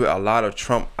agree with a lot of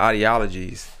Trump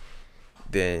ideologies,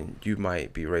 then you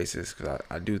might be racist. Because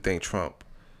I do think Trump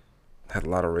had a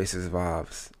lot of racist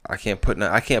vibes. I can't put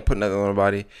nothing on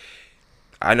nobody.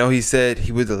 I know he said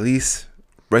he was the least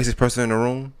racist person in the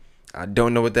room. I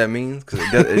don't know what that means because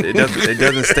it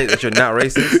doesn't state that you're not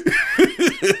racist.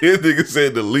 This nigga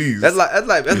said the least.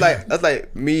 That's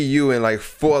like me, you, and like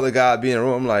 4 other guys being in a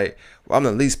room. I'm like, well, I'm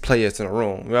the least players in the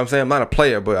room. You know what I'm saying? I'm not a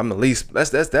player, but I'm the least.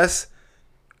 That's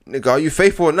nigga, are you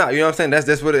faithful or not? You know what I'm saying?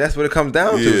 That's what it comes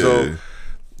down to. So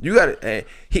you got to.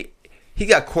 He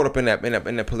got caught up in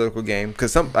that political game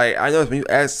because I know when you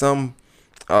ask some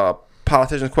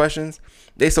politicians questions,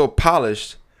 they so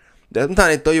polished that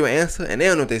sometimes they throw you an answer and they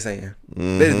don't know what they're saying.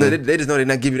 Mm-hmm. They just know they're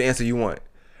not giving you the answer you want.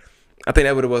 I think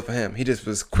that's what it was for him. He just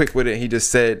was quick with it. He just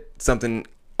said something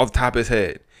off the top of his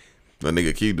head. That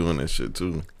nigga keep doing that shit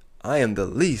too. I am the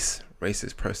least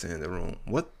racist person in the room.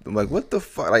 What the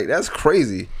fuck? Like, that's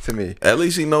crazy to me. At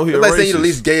least he know he a racist. Like saying you the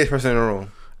least gayest person in the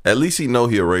room. At least he know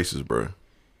he a racist, bro.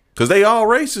 Cause they all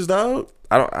racist, dog.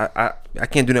 I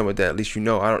can't do nothing with that. At least you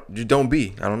know. Just don't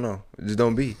be. I don't know. Just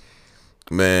don't be.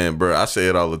 Man, bro, I say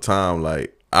it all the time.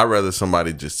 Like, I'd rather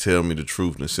somebody just tell me the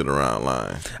truth than sit around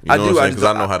lying. You know what I'm saying? Because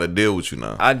I know how to deal with you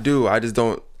now. I do. I just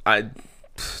don't.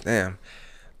 Damn.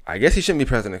 I guess he shouldn't be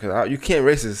president because you can't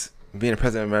racist being a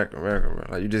president of America, bro.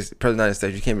 Like, you just president of the United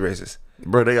States. You can't be racist.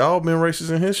 Bro, they all been racist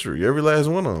in history. Every last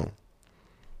one of them.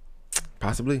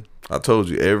 Possibly. I told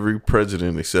you, every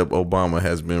president except Obama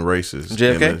has been racist.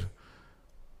 JFK?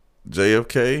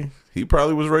 JFK, he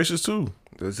probably was racist too.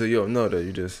 So you don't know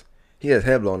that he has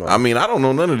head blown off. I mean, I don't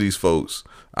know none of these folks.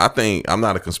 I think, I'm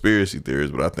not a conspiracy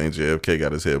theorist, but I think JFK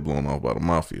got his head blown off by the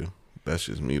mafia. That's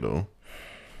just me though.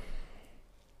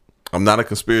 I'm not a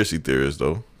conspiracy theorist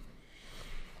though.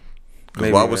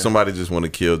 Because why would somebody just want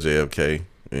to kill JFK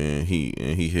and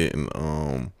he hitting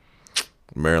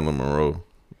Marilyn Monroe?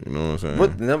 You know what I'm saying?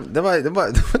 What the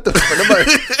fuck?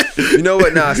 Nobody. You know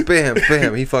what? Nah, spare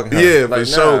him. He fucking hurt. Yeah, like,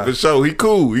 for sure. He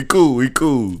cool. He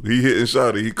hitting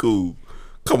shawty. He cool.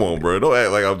 Come on, bro. Don't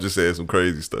act like I'm just saying some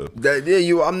crazy stuff.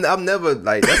 I'm never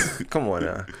like. Come on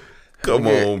now. Come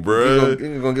on, bro.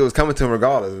 You're gonna get what's coming to him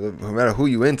regardless, no matter who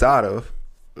you inside of.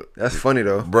 That's funny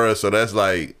though, bruh. So that's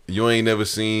like you ain't never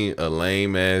seen a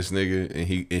lame ass nigga,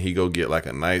 and he go get like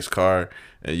a nice car,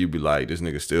 and you be like, this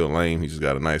nigga still lame. He just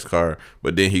got a nice car,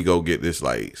 but then he go get this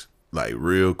like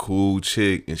real cool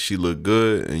chick, and she look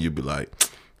good, and you be like,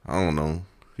 I don't know,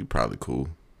 he probably cool.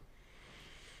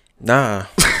 Nah.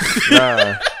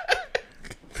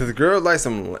 Cause the girl be like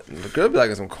some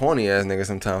corny ass nigga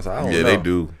sometimes. So I don't know. Yeah, they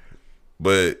do.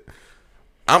 But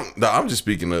I'm just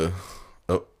speaking of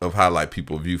how like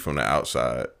people view from the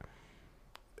outside,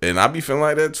 and I be feeling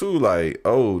like that too. Like,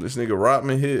 oh, this nigga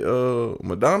Rodman hit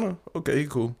Madonna. Okay, he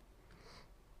cool.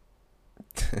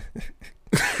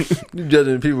 You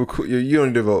judging people. You don't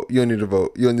need to vote. You don't need to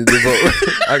vote. You don't need to vote.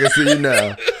 I can see you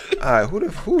now. All right,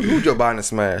 who Joe Biden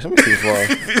smash? Let me see far.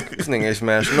 This nigga ain't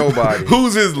smashed nobody.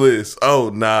 Who's his list?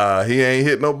 Oh, nah, he ain't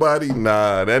hit nobody.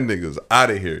 Nah, that nigga's out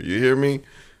of here. You hear me?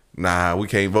 Nah, we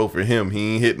can't vote for him.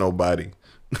 He ain't hit nobody.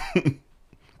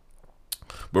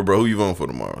 But bro, who you voting for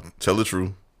tomorrow? Tell the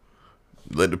truth.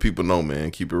 Let the people know, man.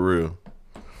 Keep it real.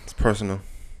 It's personal.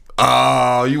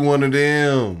 Oh, you one of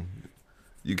them.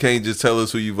 You can't just tell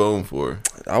us who you voting for.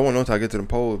 I won't know until I get to the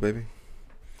polls, baby.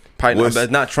 Probably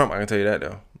not Trump. I can tell you that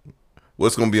though.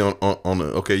 What's gonna be on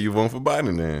the? Okay, you voting for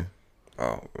Biden then?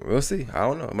 Oh, we'll see. I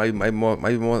don't know. Might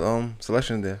be more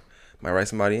selections there. Might write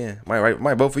somebody in.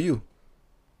 Might vote for you.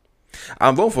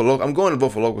 I'm voting for local. I'm going to vote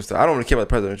for local stuff. I don't really care about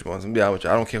the presidential ones. I'm be honest with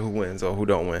you. I don't care who wins or who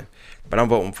don't win. But I'm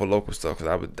voting for local stuff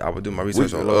because I would do my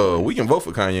research on local. We can vote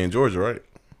for Kanye in Georgia, right?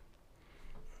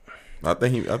 I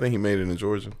think he made it in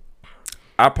Georgia.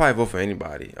 I'll probably vote for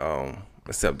anybody,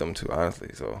 except them two, honestly.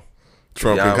 So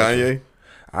Trump and Kanye.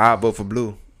 I'll vote for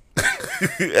Blue.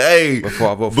 Hey, before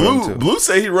I vote for him too. Blue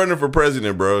say he running for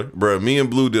president, bro. Bro, me and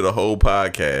Blue did a whole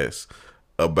podcast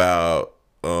about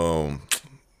I'm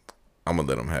gonna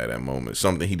let him have that moment.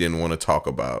 Something he didn't want to talk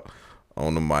about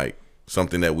on the mic.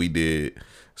 Something that we did.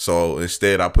 So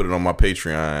instead, I put it on my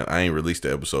Patreon. I ain't released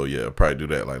the episode yet. I'll probably do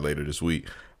that like later this week.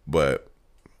 But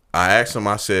I asked him.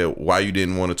 I said, "Why you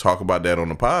didn't want to talk about that on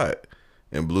the pod?"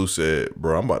 And Blue said,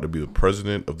 "Bro, I'm about to be the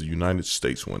president of the United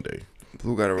States one day."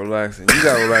 Blue gotta relax, and you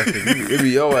gotta relax. It be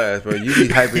your ass, bro. You be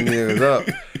hyping niggas up.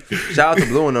 Shout out to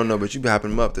Blue and no, but you be hyping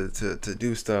them up to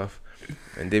do stuff,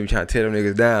 and they be trying to tear them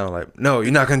niggas down. Like, no,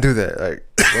 you're not gonna do that. Like,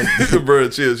 bro,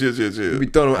 chill. You be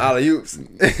throwing them alley oops.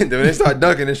 Then when they start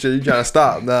dunking and shit, you trying to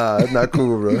stop. Nah, that's not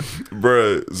cool, bro.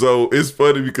 Bro, so it's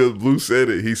funny because Blue said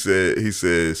it. He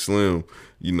said, Slim,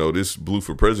 you know, this Blue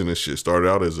for President shit started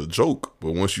out as a joke,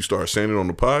 but once you start saying it on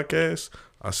the podcast,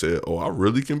 I said, oh, I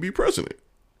really can be president.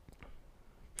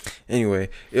 Anyway,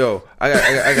 yo, I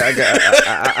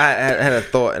had a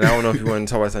thought, and I don't know if you want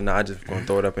to talk about something. I just gonna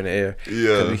throw it up in the air.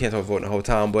 Yeah, because we can't talk about voting the whole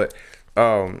time. But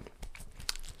I'm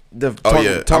done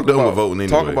with voting anyway.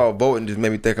 Talk about voting just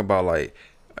made me think about like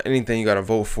anything you gotta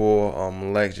vote for,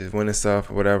 like just winning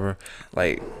stuff or whatever.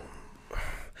 Like,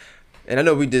 and I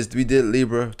know we did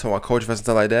Libra, talking about Culture Fest and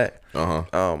stuff like that.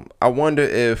 I wonder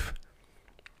if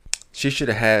she should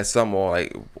have had some, or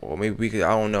maybe we could.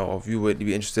 I don't know if you would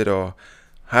be interested or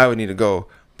how we need to go,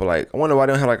 but like I wonder why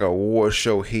they don't have like an award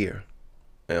show here.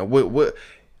 And what?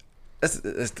 That's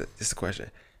the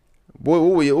question. What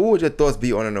would your thoughts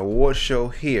be on an award show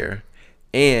here?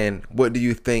 And what do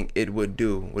you think it would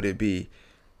do? Would it be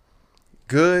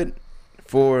good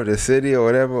for the city or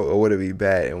whatever, or would it be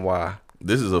bad, and why?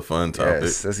 This is a fun topic.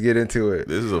 Yes, let's get into it.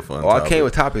 This is a fun topic. I came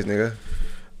with topics, nigga.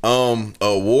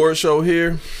 Award show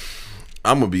here.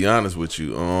 I'm gonna be honest with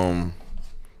you.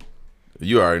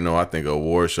 You already know I think an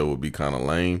award show would be kind of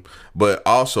lame. But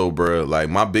also, bro, like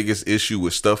my biggest issue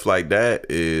with stuff like that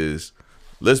is,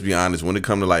 let's be honest, when it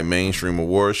comes to like mainstream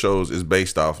award shows, it's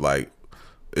based off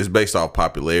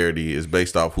popularity. It's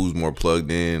based off who's more plugged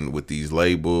in with these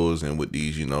labels and with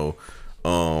these, you know,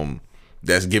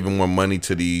 that's giving more money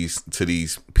to these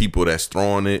people that's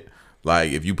throwing it.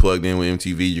 Like if you plugged in with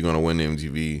MTV, you're gonna win the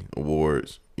MTV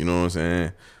awards. You know what I'm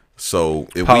saying? So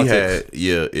if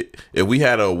we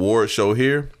had an award show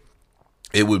here,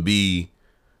 it would be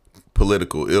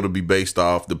political. It'll be based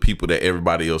off the people that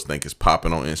everybody else think is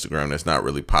popping on Instagram that's not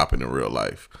really popping in real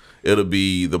life. It'll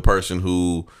be the person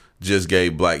who just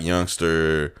gave Black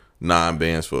Youngster 9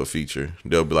 bands for a feature.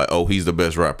 They'll be like, oh, he's the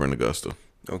best rapper in Augusta.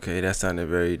 Okay, that sounded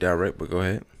very direct, but go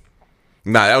ahead.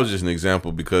 Nah, that was just an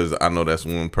example because I know that's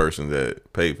one person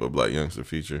that paid for a Black Youngster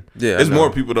feature. Yeah, it's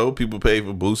more people though. People pay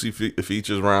for Boosie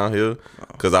features around here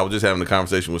because I was just having a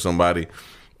conversation with somebody,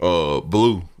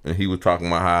 Blue, and he was talking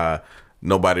about how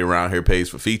nobody around here pays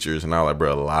for features, and I was like,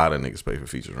 bro, a lot of niggas pay for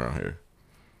features around here.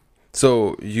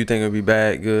 So you think it'd be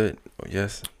bad, good, or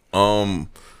yes? I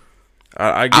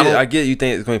get you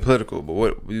think it's gonna be political, but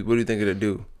what do you think it'll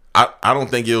do? I don't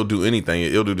think it'll do anything.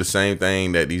 It'll do the same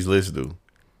thing that these lists do.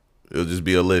 It'll just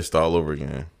be a list all over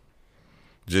again.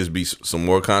 Just be some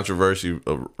more controversy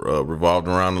revolved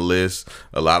around the list.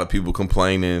 A lot of people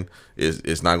complaining.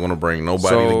 It's not going to bring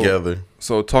nobody together.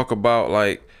 So talk about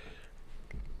like,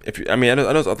 I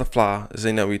know it's off the fly. This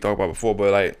ain't that we talked about before,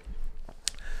 but like,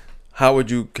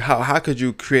 how could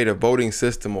you create a voting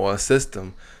system or a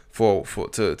system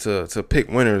to pick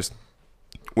winners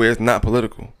where it's not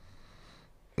political?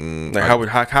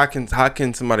 How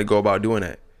can somebody go about doing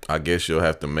that? I guess you'll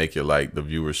have to make it like the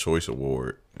Viewer's Choice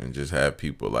Award and just have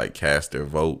people like cast their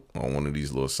vote on one of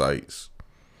these little sites.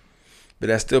 But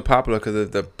that's still popular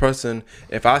because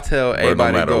if I tell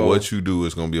everybody, no matter what you do,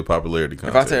 it's gonna be a popularity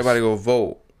contest. If I tell everybody to go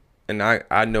vote, and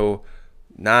I know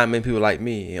 9 million people like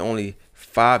me and only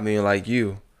 5 million like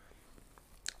you,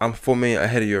 I'm 4 million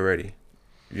ahead of you already.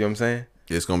 You know what I'm saying?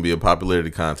 It's gonna be a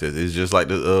popularity contest. It's just like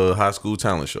the high school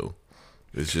talent show.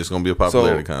 It's just gonna be a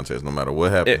popularity contest, no matter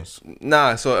what happens.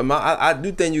 I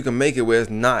do think you can make it where it's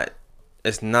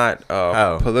not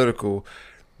political,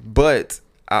 but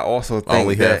I also think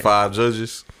only had 5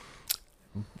 judges.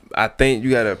 I think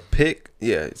you gotta pick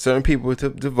certain people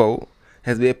to vote.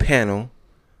 Has to be a panel.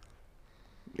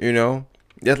 You know,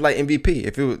 that's like MVP.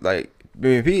 If it was like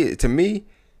MVP to me,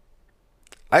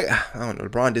 I don't know.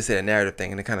 LeBron did say a narrative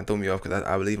thing, and it kind of threw me off because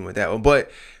I believe him with that one, but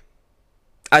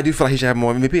I do feel like he should have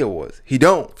more MVP awards. He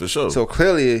don't. For sure. So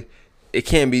clearly, it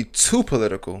can't be too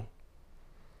political.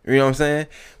 You know what I'm saying?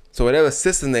 So whatever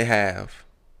system they have,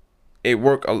 it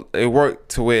worked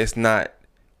to where it's not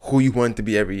who you want it to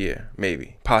be every year.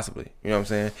 Maybe. Possibly. You know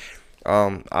what I'm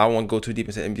saying? I won't go too deep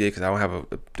into NBA because I don't have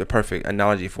the perfect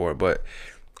analogy for it. But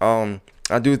I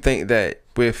do think that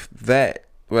with that,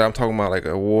 what I'm talking about, like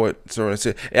award sort of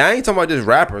shit. And I ain't talking about just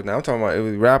rappers now. I'm talking about it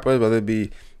was rappers, whether it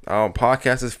be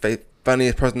podcasters,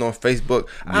 funniest person on Facebook.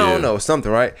 I don't know,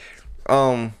 something, right?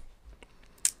 I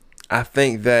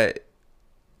think that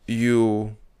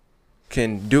you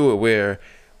can do it where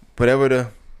whatever the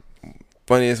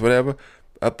funniest, whatever,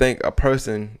 I think a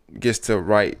person gets to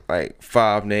write like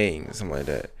 5 names, something like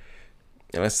that.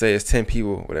 And let's say it's 10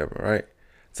 people, whatever, right?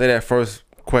 Say that first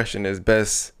question is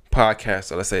best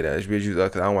podcaster. Let's say that. It's really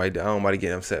because I don't want to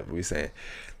get upset for what we're saying.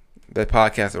 Best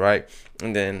podcaster, right?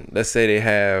 And then let's say they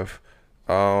have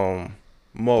Mo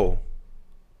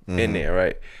in there,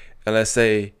 right? And let's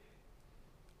say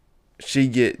she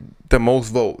get the most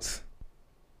votes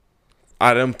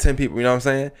out of them 10 people, you know what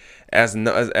I'm saying?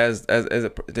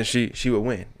 Then she would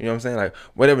win. You know what I'm saying? Like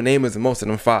whatever name is the most of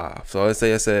them 5. So let's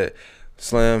say I said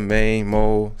Slim, Maine,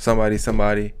 Mo, somebody. You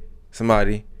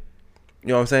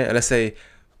know what I'm saying? And let's say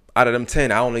out of them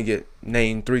 10, I only get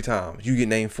named 3 times. You get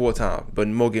named 4 times, but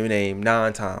Mo get named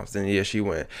 9 times. Then she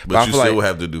win. But you still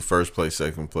have to do first place,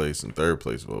 second place, and third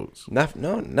place votes. Not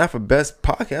for best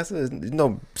podcaster. There's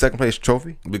no second place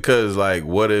trophy. Because like,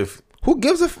 what if? Who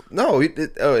gives a no?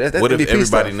 That's what MVP if everybody's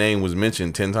stuff. name was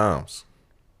mentioned 10 times?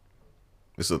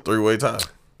 It's a 3-way tie.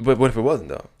 But what if it wasn't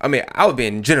though? I mean, I was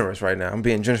being generous right now. I'm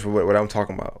being generous for what I'm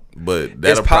talking about. But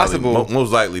that'll possible.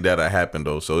 Most likely that'll happen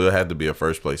though. So it'll have to be a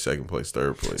first place, second place,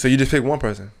 third place. So you just pick one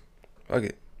person.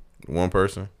 Okay. One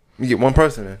person. You get one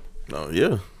person then. No,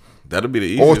 yeah, that'll be the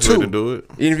easiest way to do it.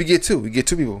 Even if you get 2, you get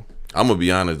 2 people. I'm gonna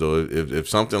be honest though. If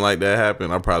something like that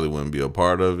happened, I probably wouldn't be a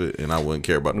part of it, and I wouldn't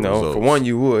care about the results. No, for one,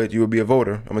 you would be a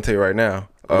voter. I'm gonna tell you right now.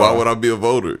 Why would I be a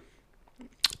voter?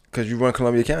 Because you run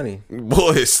Columbia County.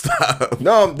 Boy, stop.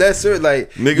 No, that's serious.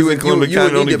 Like niggas in Columbia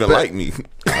County don't even like me.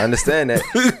 I understand that.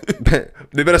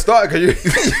 They better start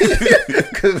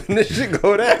because when this shit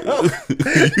go down,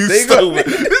 this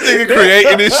nigga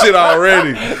creating this shit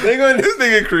already. This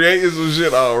nigga creating some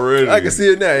shit already. I can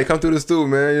see it now. He come through the stool,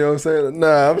 man. You know what I'm saying?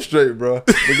 Nah, I'm straight, bro.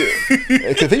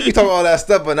 Because he be talking all that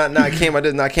stuff, but not came out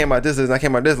this, not came out this list, not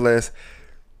came out this list.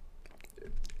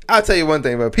 I'll tell you one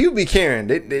thing, but people be caring.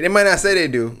 They might not say they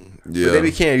do, but they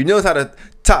be caring. You notice how the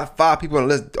top 5 people on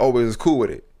the list always is cool with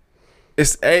it.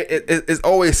 It's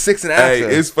always 6 and after.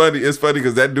 Hey, it's funny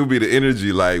because that do be the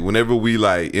energy. Like whenever we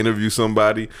like interview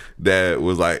somebody that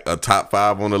was like a top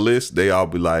 5 on the list, they all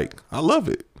be like, I love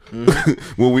it.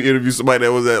 Mm-hmm. When we interview somebody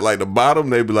that was at like the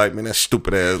bottom, they be like, man, that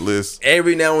stupid ass list.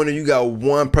 Every now and then you got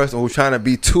one person who's trying to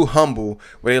be too humble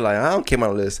where they like, I don't care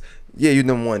about the list. Yeah, you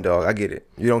number 1, dog. I get it.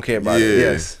 You don't care about it.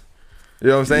 Yes. You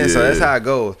know what I'm saying? Yeah. So that's how it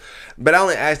goes. But I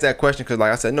only asked that question because,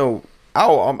 like I said, no,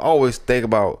 I'm always think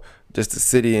about just the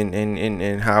city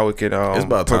and how it could it's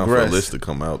about progress. Time for a list to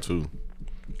come out too.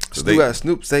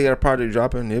 Snoop say he got a project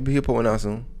dropping. He'll put one out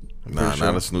soon. Nah,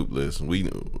 not a Snoop list. We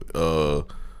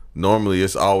normally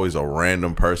it's always a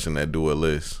random person that do a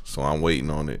list, so I'm waiting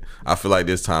on it. I feel like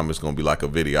this time it's gonna be like a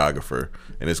videographer,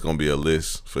 and it's gonna be a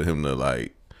list for him to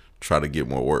like try to get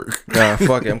more work. Nah,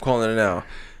 fuck it. I'm calling it now.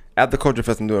 After Culture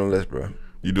Fest, I'm doing a list, bro.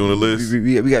 You doing a list?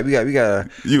 We gotta.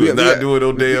 You was not doing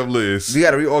no damn list. We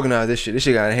gotta reorganize this shit. This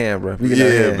shit got in hand, bro.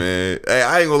 Yeah, man. Hey,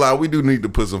 I ain't gonna lie. We do need to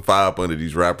put some fire up under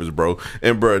these rappers, bro.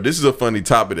 And bro, this is a funny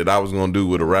topic that I was gonna do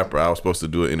with a rapper I was supposed to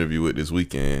do an interview with this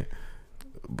weekend,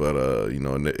 but you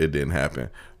know, it didn't happen.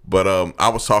 But I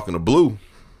was talking to Blue,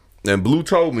 and Blue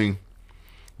told me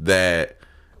that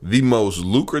the most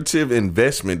lucrative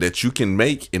investment that you can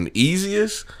make and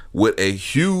easiest with a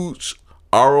huge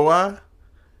ROI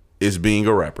is being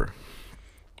a rapper.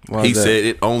 He said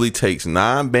it only takes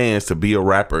 9 bands to be a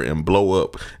rapper and blow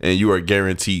up, and you are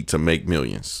guaranteed to make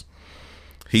millions.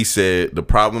 He said the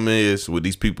problem is with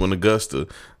these people in Augusta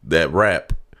that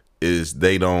rap is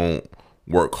they don't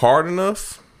work hard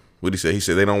enough. What he said? He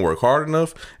said they don't work hard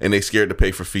enough and they scared to pay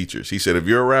for features. He said if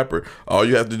you're a rapper, all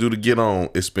you have to do to get on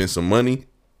is spend some money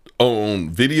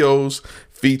on videos,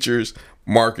 features,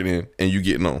 marketing, and you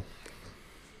getting on.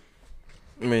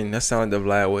 I mean, that sounded the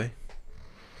Vlad way.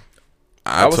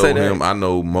 I told him I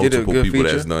know multiple people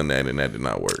that's done that and that did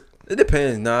not work. It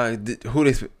depends. Nah, who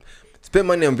they spend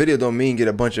money on video don't mean get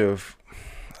a bunch of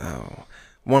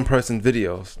one person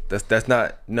videos. That's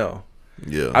not no.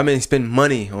 Yeah. I mean, spend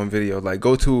money on videos. Like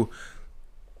go to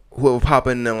whoever pop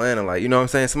in Atlanta. Like, you know what I'm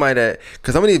saying? Somebody that,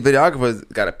 because some of these videographers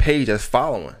got a page that's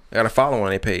following. They got a follower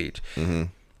on their page. Mm-hmm.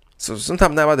 So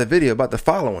sometimes not about the video, about the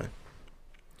following.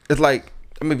 It's like,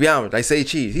 I'm gonna be honest. Like Say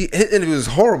Cheese, his interview is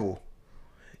horrible.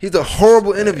 He's a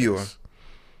horrible interviewer,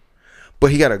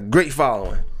 but he got a great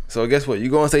following. So guess what? You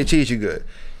go and Say Cheese, you good.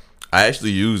 I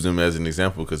actually used him as an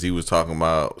example because he was talking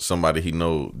about somebody he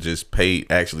know just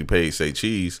actually paid Say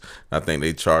Cheese. I think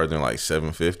they charged him like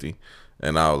 $750,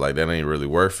 and I was like, that ain't really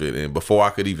worth it. And before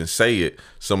I could even say it,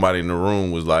 somebody in the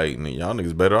room was like, y'all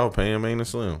niggas better off paying Main and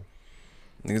Slim.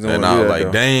 And I was like,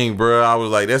 though. Dang, bro. I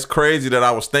was like, that's crazy that I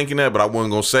was thinking that, but I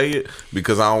wasn't gonna say it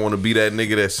because I don't want to be that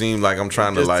nigga that seemed like I'm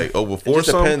trying to like overforce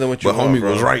something. But homie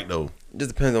was right though. It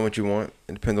just depends on what you want.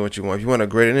 It depends on what you want. If you want a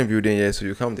great interview, then yeah, so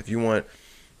you come. If you want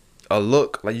a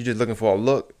look, like you just looking for a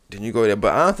look, then you go there.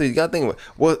 But honestly, you gotta think about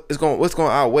what's going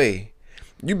to outweigh.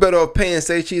 You better off paying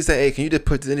Say Cheese. Say, hey, can you just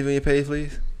put this interview on your page,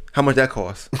 please? How much that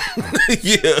costs?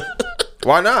 Yeah.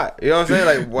 Why not? You know what I'm saying?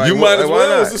 Like, why, you might as well.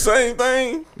 Not? It's the same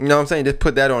thing. You know what I'm saying? Just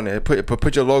put that on there.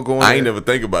 Put your logo on. I ain't never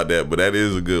think about that, but that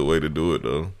is a good way to do it,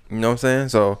 though. You know what I'm saying?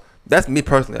 So that's me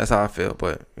personally. That's how I feel.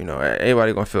 But you know,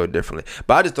 everybody gonna feel differently.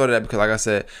 But I just thought of that because, like I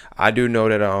said, I do know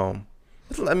that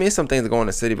I mean, some things that go in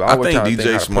the city, but I think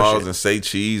DJ Smalls and Say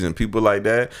Cheese and people like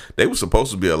that, they were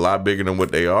supposed to be a lot bigger than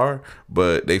what they are,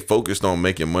 but they focused on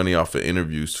making money off of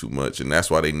interviews too much, and that's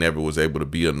why they never was able to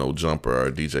be a No Jumper or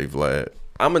a DJ Vlad.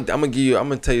 I'm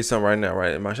gonna tell you something right now,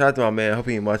 right? My shout out to my man. I hope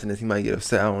he ain't watching this. He might get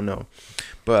upset. I don't know.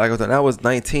 But like when I was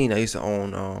 19, I used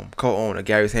to co-own a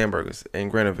Gary's Hamburgers in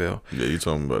Grenville. Yeah, you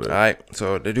told me about that. All right.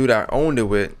 So the dude I owned it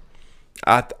with,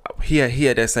 he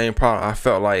had that same problem. I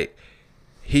felt like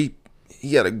he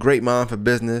had a great mind for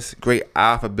business, great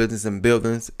eye for business and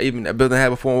buildings. Even a building I had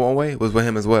before One Way was with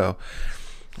him as well.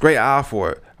 Great eye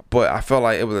for it. But I felt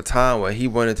like it was a time where he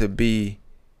wanted to be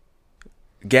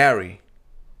Gary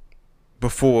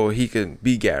before he could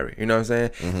be Gary. You know what I'm saying?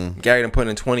 Mm-hmm. Gary done put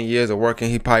in 20 years of working.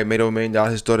 He probably made over $1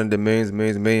 million. His store done did millions and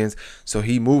millions and millions. So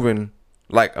he moving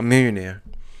like a millionaire.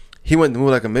 He went to move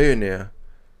like a millionaire.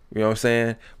 You know what I'm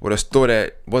saying? With a store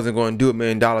that wasn't going to do $1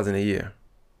 million in a year.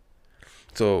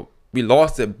 So we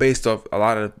lost it based off a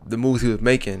lot of the moves he was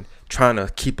making, trying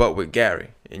to keep up with Gary.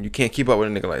 And you can't keep up with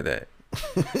a nigga like that.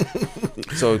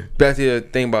 So back to the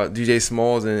thing about DJ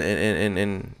Smalls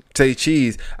and Say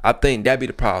Cheese, I think that'd be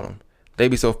the problem. They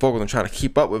be so focused on trying to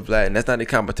keep up with Vlad, and that's not their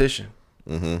competition.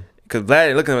 Because Vlad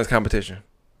ain't looking at him as competition.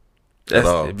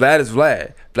 Vlad is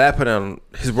Vlad. Vlad put in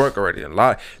his work already. A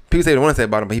lot. People say they want to say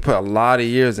about him, but he put a lot of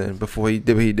years in before he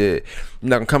did what he did. You're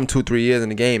not gonna come 2-3 years in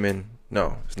the game, and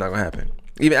no, it's not gonna happen.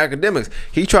 Even academics,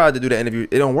 he tried to do that interview.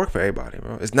 It don't work for everybody,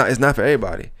 bro. It's not for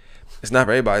everybody. It's not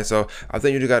for everybody. So I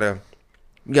think you just gotta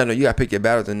know, you gotta pick your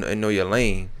battles and know your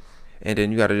lane, and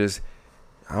then you gotta just,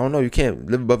 I don't know, you can't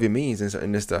live above your means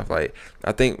in this stuff. Like,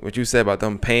 I think what you said about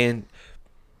them paying,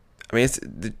 I mean, it's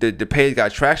the pay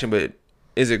got traction, but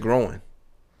is it growing?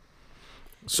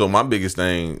 So my biggest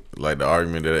thing, like the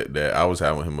argument that I was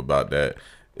having with him about that,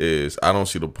 is I don't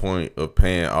see the point of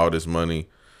paying all this money.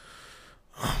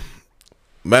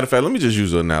 Matter of fact, let me just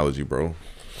use an analogy, bro.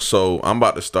 So I'm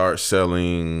about to start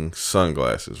selling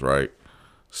sunglasses, right?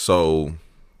 So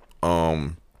I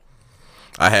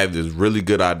have this really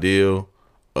good idea.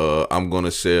 I'm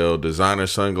gonna sell designer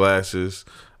sunglasses.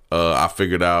 I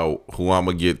figured out who I'm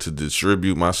gonna get to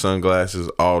distribute my sunglasses,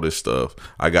 all this stuff.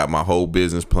 I got my whole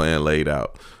business plan laid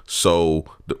out. So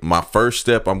my first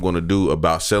step I'm gonna do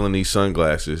about selling these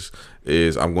sunglasses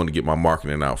is I'm gonna get my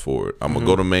marketing out for it. I'm gonna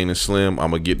go to Main and Slim.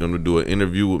 I'm gonna get them to do an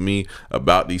interview with me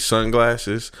about these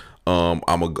sunglasses. I'm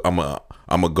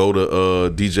gonna go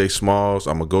to DJ Smalls.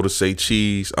 I'm gonna go to Say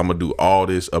Cheese. I'm gonna do all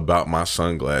this about my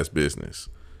sunglass business.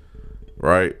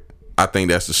 Right? I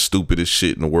think that's the stupidest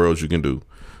shit in the world you can do.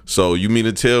 So you mean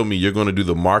to tell me you're gonna do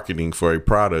the marketing for a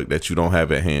product that you don't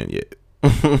have at hand yet?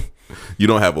 You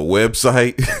don't have a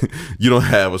website. You don't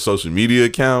have a social media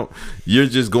account. You're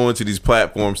just going to these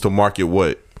platforms to market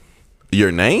what? Your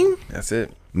name? That's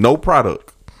it. No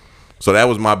product. So that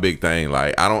was my big thing.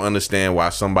 Like, I don't understand why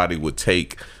somebody would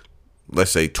take,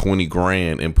 let's say, 20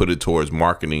 grand and put it towards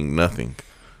marketing nothing.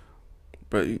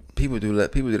 But people do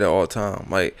that. People do that all the time.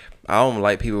 Like, I don't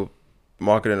like people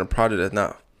marketing a product that's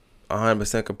not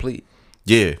 100% complete.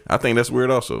 Yeah, I think that's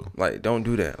weird also. Like, don't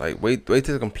do that. Like, wait till it's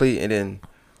complete and then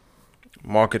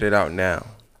market it out now.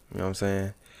 You know what I'm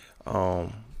saying?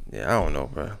 Yeah, I don't know,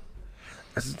 bro.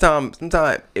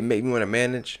 Sometimes it make me want to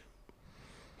manage,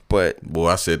 but boy,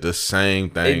 I said the same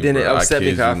thing. And then it upset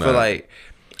me because I feel like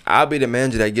I'll be the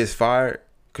manager that gets fired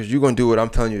because you're gonna do what I'm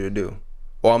telling you to do,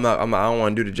 or I don't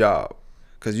want to do the job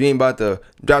because you ain't about to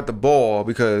drop the ball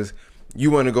because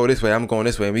you want to go this way, I'm going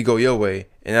this way, and we go your way,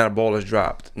 and now the ball is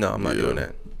dropped. No, I'm not doing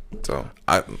that. So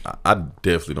I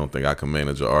definitely don't think I can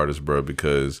manage an artist, bro,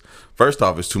 because first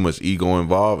off, it's too much ego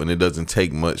involved, and it doesn't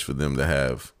take much for them to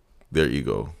have their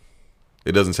ego.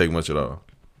 It doesn't take much at all.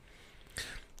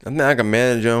 I think I can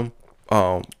manage them,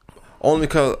 only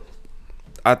because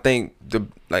I think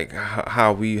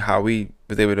how we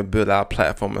was able to build our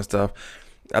platform and stuff.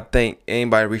 I think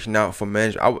anybody reaching out for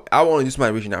management, I want to do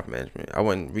somebody reaching out for management. I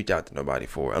wouldn't reach out to nobody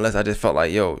for it unless I just felt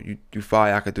like, yo, you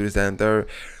fire, I could do this, that, and third.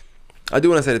 I do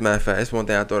want to say this, matter of fact, it's one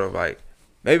thing I thought of, like,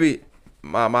 maybe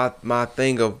my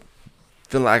thing of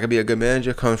feeling like I could be a good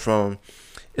manager comes from,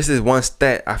 this is one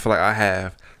stat I feel like I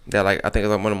have that, like, I think is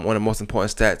like one of the most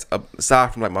important stats,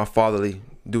 aside from, like, my fatherly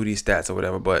duty stats or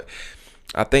whatever, but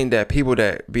I think that people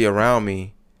that be around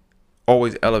me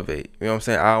always elevate. You know what I'm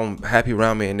saying? I'm happy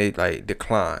around me and they, like,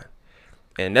 decline.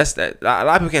 And that's that. A lot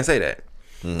of people can't say that.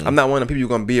 Mm-hmm. I'm not one of the people you're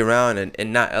going to be around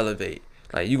and not elevate.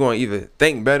 Like, you're going to either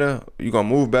think better, you're going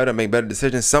to move better, make better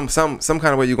decisions. Some kind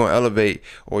of way you're going to elevate,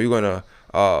 or you're going to,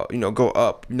 go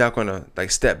up. You're not going to,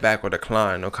 like, step back or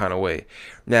decline no kind of way.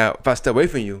 Now, if I step away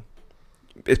from you,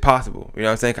 it's possible. You know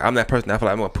what I'm saying? I'm that person that I feel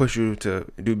like I'm going to push you to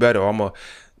do better, or I'm going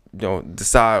to,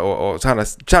 decide or trying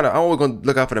to, I'm always going to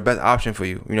look out for the best option for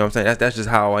you. You know what I'm saying? That's just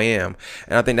how I am.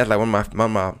 And I think that's, like, one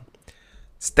of my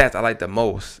stats I like the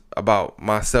most about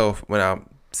myself when I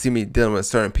see me dealing with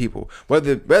certain people,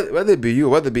 whether it be you or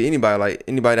whether it be anybody, like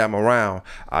anybody that I'm around,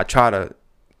 I try to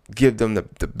give them the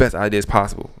best ideas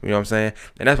possible. You know what I'm saying?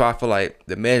 And that's why I feel like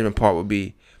the management part would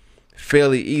be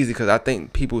fairly easy, because I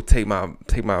think people take my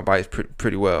advice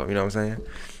pretty well. You know what I'm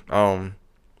saying?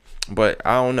 But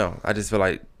I don't know. I just feel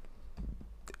like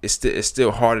it's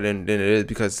still harder than it is,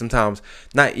 because sometimes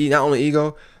not only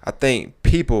ego, I think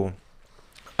people,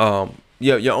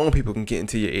 your own people can get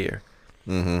into your ear.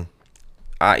 Mm-hmm.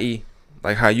 I.e.,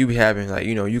 like how you be having, like,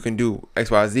 you can do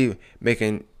XYZ,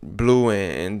 making Blue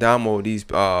and Damo these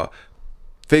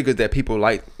figures that people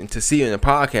like to see in the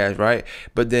podcast, right?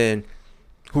 But then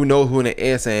who knows who in the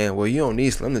air saying, well, you don't need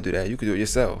Slim to do that. You can do it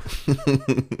yourself.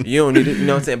 You don't need it. You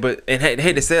know what I'm saying? But, and I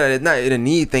hate to say that, it's not a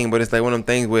need thing, but it's like one of them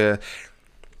things where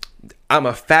I'm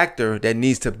a factor that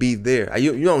needs to be there.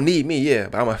 You don't need me, yeah,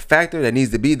 but I'm a factor that needs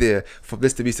to be there for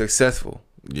this to be successful.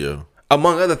 Yeah.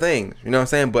 Among other things, you know what I'm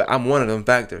saying? But I'm one of them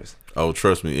factors. Oh,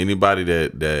 trust me. Anybody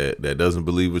that doesn't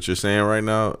believe what you're saying right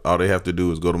now, all they have to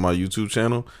do is go to my YouTube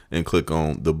channel and click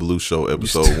on The Blue Show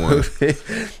episode 1.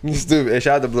 You stupid. Hey,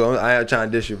 shout out to Blue. I ain't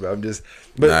trying to dish you, bro. I'm just.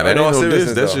 But nah, that ain't no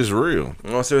diss. That's just real.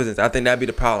 In all seriousness, I think that'd be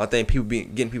the problem. I think people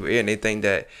getting people in, and they think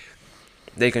that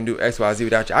they can do X, Y, Z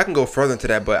without you. I can go further into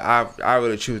that, but I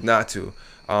really choose not to.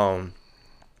 And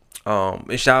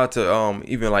shout out to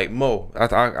even like Mo.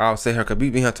 I'll say her, because we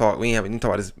been here talk. We ain't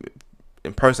talk about this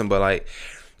in person, but like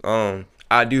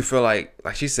I do feel like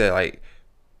she said, like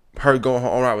her going her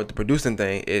own route with the producing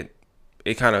thing,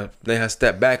 it kind of made her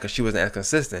step back because she wasn't as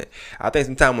consistent. I think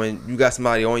sometimes when you got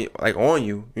somebody on you,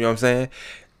 you know what I'm saying?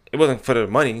 It wasn't for the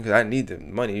money, because I need the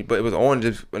money, but it was on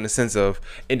just in the sense of,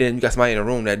 and then you got somebody in the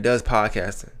room that does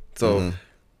podcasting. So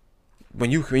when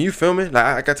you filming, like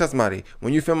I gotta tell somebody,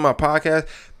 when you film my podcast,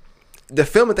 the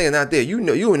filming thing is not there.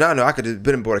 You and I know I could have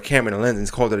been and bought a camera and a lens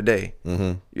and called it a day.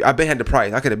 Mm-hmm. I've been had the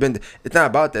price. I could have been. It's not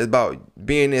about that. It's about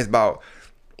being there. It's about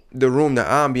the room, the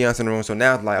ambiance in the room. So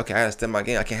now it's like, okay, I gotta step my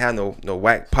game. I can't have no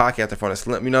whack podcast in front of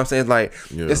Slim. You know what I'm saying? It's like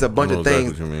it's a bunch of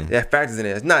things that factors in it.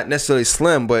 It's not necessarily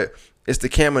Slim, but it's the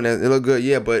camera that it look good,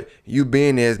 yeah. But you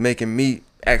being there is making me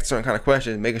ask certain kind of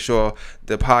questions, making sure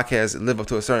the podcast live up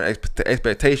to a certain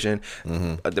expectation.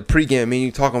 The pregame, me and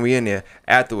you talking, we in there.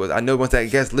 Afterwards, I know once that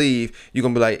guest leave, you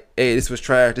gonna be like, hey, this was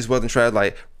trash, this wasn't trash.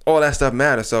 Like all that stuff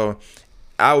matters. So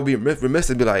I would be remiss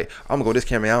to be like, I'm gonna go this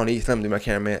cameraman. I don't need Slim to be my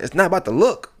cameraman. It's not about the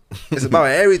look. It's about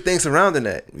everything surrounding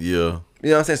that. Yeah. You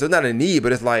know what I'm saying? So it's not a need,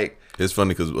 but it's like. It's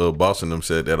funny because Boss and them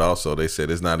said that also. They said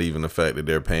it's not even the fact that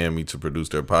they're paying me to produce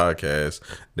their podcast.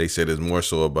 They said it's more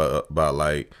so about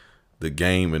like the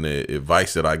game and the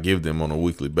advice that I give them on a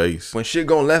weekly basis. When shit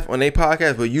going left on their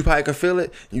podcast, but you probably can feel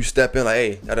it, you step in like,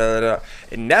 hey, da da da.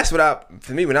 And that's what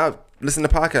for me, when I listen to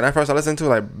podcasts, I first I listened to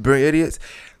like Brilliant Idiots.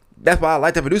 That's why I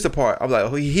like the producer part. I'm like,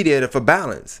 oh, he did it for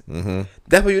balance.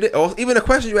 That's what you did. Or even the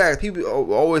question you ask, people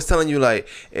are always telling you like,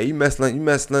 hey, you mess main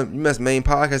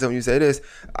podcast when you say this.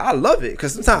 I love it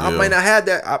because sometimes I might not have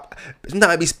that.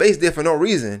 Sometimes I be spaced there for no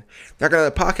reason. I got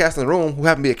a podcast in the room who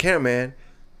happen to be a cameraman.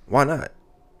 Why not?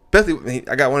 Especially,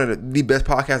 I got one of the best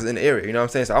podcasters in the area. You know what I'm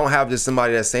saying? So I don't have just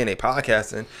somebody that's saying they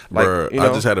podcasting. Like, bruh,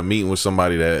 I just had a meeting with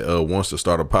somebody that wants to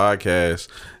start a podcast,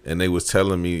 and they was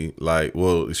telling me like,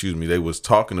 they was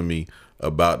talking to me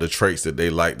about the traits that they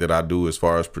like that I do as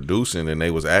far as producing, and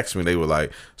they was asking me, they were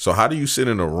like, so how do you sit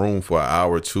in a room for an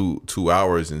hour, 2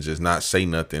 hours, and just not say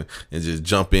nothing and just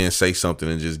jump in, say something,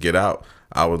 and just get out?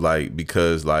 I was like,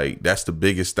 because like that's the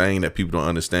biggest thing that people don't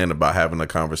understand about having a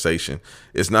conversation.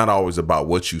 It's not always about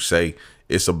what you say.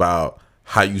 It's about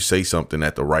how you say something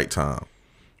at the right time.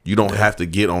 You don't have to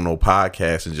get on no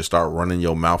podcast and just start running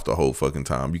your mouth the whole fucking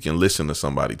time. You can listen to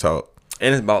somebody talk.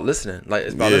 And it's about listening. Like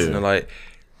it's about listening. Like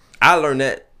I learned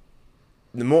that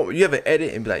the more you ever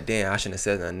edit and be like, damn, I shouldn't have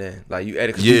said nothing then. Like you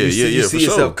edit because you see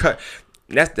yourself cut.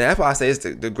 That's why I say it's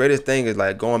the greatest thing is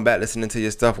like going back, listening to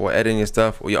your stuff or editing your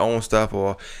stuff or your own stuff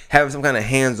or having some kind of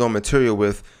hands-on material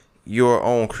with your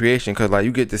own creation, because like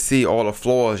you get to see all the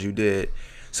flaws you did.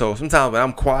 So sometimes when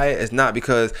I'm quiet, it's not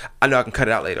because I know I can cut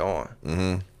it out later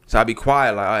on. So I be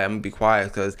quiet, like, all right, I'm gonna be quiet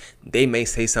because they may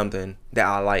say something that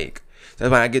I like. So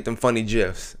that's why I get them funny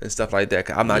gifs and stuff like that.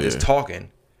 Cause I'm not just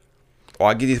talking. Or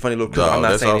I get these funny little clips. I'm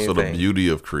not saying anything. That's also the beauty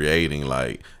of creating.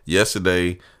 Like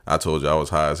yesterday, I told you I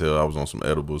was high as hell. I was on some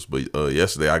edibles. But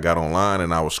yesterday I got online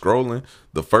and I was scrolling.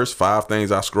 The first 5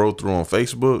 things I scrolled through on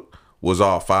Facebook was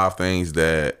all 5 things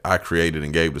that I created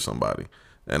and gave to somebody.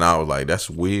 And I was like, that's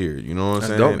weird. You know what I'm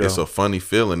saying? Dope, it's a funny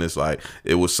feeling. It's like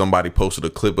it was somebody posted a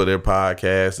clip of their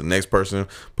podcast. The next person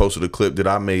posted a clip that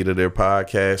I made of their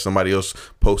podcast. Somebody else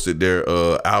posted their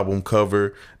album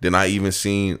cover. Then I even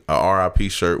seen a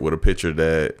RIP shirt with a picture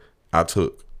that I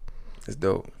took. It's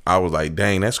dope. I was like,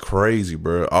 dang, that's crazy,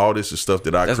 bro. All this is stuff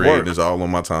that I created. Is all on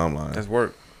my timeline. That's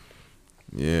work.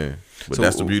 Yeah. But so,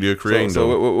 that's the beauty of creating.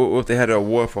 So what if they had an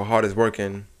award for hardest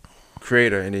working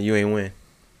creator and then you ain't win?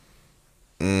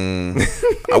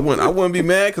 I wouldn't be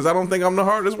mad because I don't think I'm the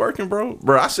hardest working, bro.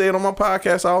 I say it on my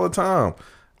podcast all the time.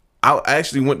 I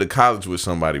actually went to college with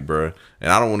somebody, bro,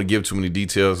 and I don't want to give too many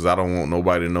details because I don't want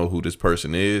nobody to know who this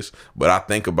person is, but I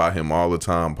think about him all the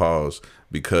time,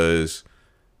 because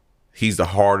he's the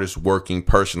hardest working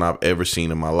person I've ever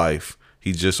seen in my life.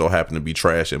 He just so happened to be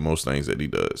trash at most things that he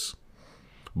does,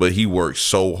 but he works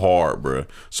so hard, bro.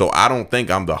 So I don't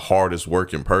think I'm the hardest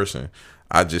working person.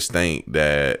 I just think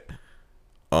that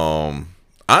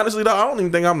honestly though, I don't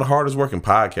even think I'm the hardest working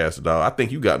podcaster, dog. I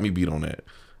think you got me beat on that.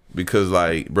 Because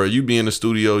like, bro, you be in the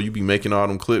studio, you be making all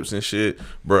them clips and shit.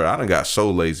 Bro, I done got so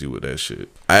lazy with that shit.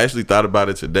 I actually thought about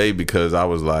it today because I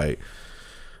was like,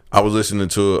 I was listening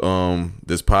to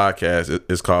this podcast.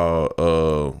 It's called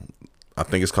I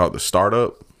think it's called The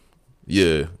Startup.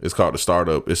 Yeah, it's called The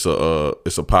Startup. It's a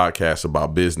podcast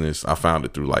about business. I found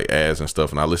it through like ads and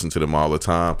stuff, and I listen to them all the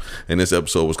time. And this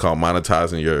episode was called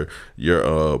Monetizing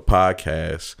Your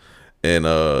Podcast. And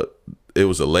it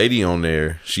was a lady on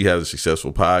there. She has a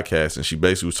successful podcast, and she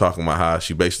basically was talking about how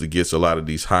she basically gets a lot of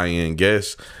these high-end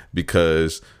guests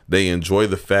because they enjoy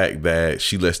the fact that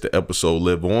she lets the episode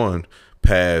live on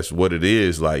past what it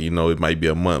is. Like, you know, it might be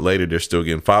a month later, they're still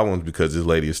getting followings because this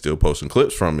lady is still posting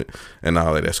clips from it. And I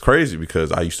was like, that's crazy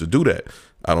because I used to do that.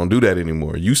 I don't do that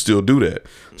anymore. You still do that.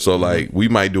 So like, we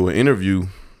might do an interview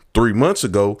 3 months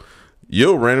ago.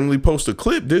 You'll randomly post a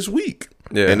clip this week.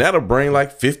 Yeah. And that'll bring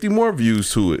like 50 more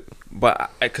views to it.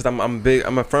 But because I'm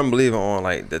a firm believer on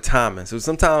like the timing. So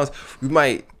sometimes we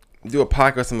might do a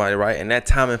podcast with somebody, right? And that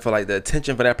timing for like the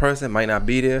attention for that person might not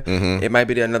be there. Mm-hmm. It might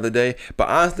be there another day. But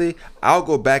honestly, I'll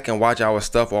go back and watch our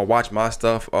stuff or watch my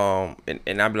stuff.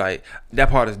 And I'll be like, that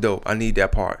part is dope. I need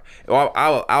that part. Or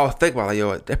I'll think about like,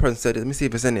 yo, that person said this. Let me see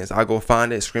if it's in this. I'll go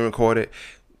find it, screen record it,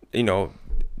 you know,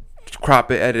 crop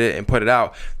it, edit it, and put it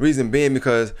out. Reason being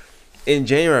because in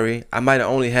January, I might have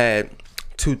only had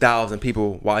 2,000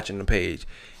 people watching the page.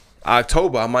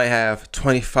 October, I might have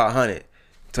 2,500.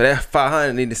 So that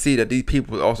 500 need to see that these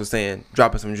people are also saying,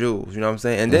 dropping some jewels, you know what I'm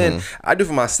saying? And then I do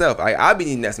for myself. I be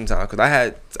needing that sometimes because I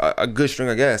had a good string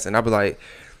of guests, and I be like,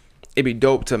 it'd be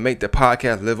dope to make the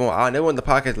podcast live on. I never want the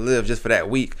podcast to live just for that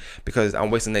week because I'm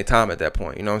wasting their time at that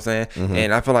point, you know what I'm saying?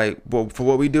 And I feel like, well, for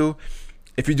what we do,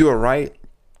 if you do it right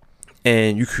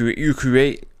and you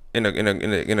create in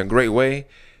a great way,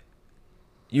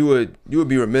 you would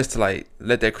be remiss to like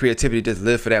let that creativity just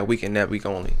live for that week and that week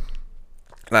only.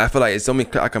 Like, I feel like it's so many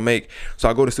I can make. So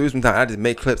I go to the studio sometimes. I just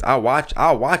make clips. I'll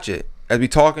watch it as we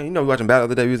talking. You know, we watching battle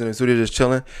the other day. We was in the studio just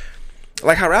chilling.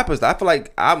 Like how rappers. I feel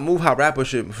like I move how rappers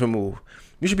should move.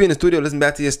 You should be in the studio, listen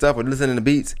back to your stuff or listening to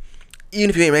beats. Even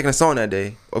if you ain't making a song that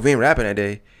day or if you ain't rapping that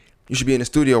day, you should be in the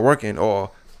studio working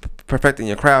or perfecting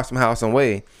your craft somehow, some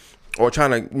way, or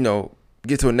trying to, you know,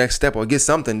 get to a next step or get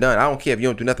something done. I don't care if you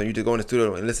don't do nothing. You just go in the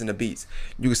studio and listen to beats.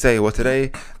 You can say, well,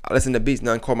 today I listen to beats,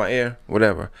 nothing caught my ear,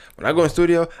 whatever. When I go in the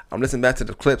studio, I'm listening back to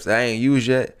the clips that I ain't used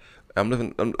yet. I'm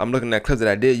looking at clips that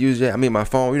I did use yet. I mean, my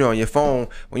phone, you know, on your phone,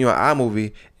 when you're on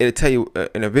iMovie, it'll tell you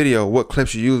in a video what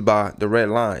clips you use by the red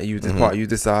line. You use this part, use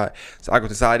this side. So I go to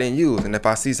the side and use. And if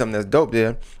I see something that's dope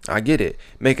there, I get it.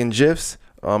 Making GIFs,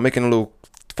 making little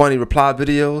funny reply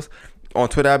videos on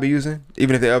Twitter I be using,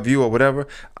 even if they're a view or whatever.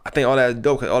 I think all that is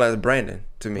dope because all that is branding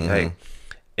to me. Like,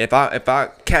 if I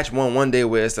catch one day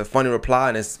where it's a funny reply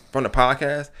and it's from the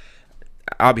podcast,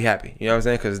 I'll be happy. You know what I'm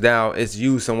saying? Because now it's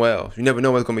used somewhere else. You never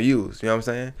know what's going to be used. You know what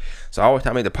I'm saying? So I always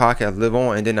try to make the podcast live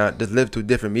on and then I just live through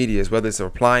different medias, whether it's a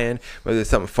replying, whether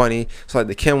it's something funny. So like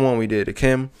the Kim one we did, the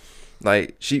Kim,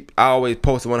 like I always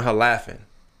posted one of her laughing.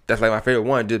 That's like my favorite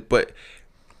one. But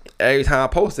every time I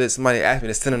post it, somebody asked me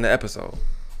to send in the episode.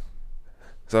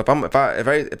 So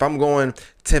if I'm going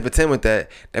 10 for 10 with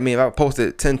that, I mean if I post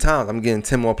it 10 times, I'm getting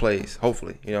 10 more plays.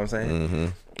 Hopefully, you know what I'm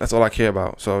saying? That's all I care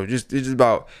about. So it's just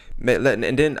about letting.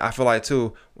 And then I feel like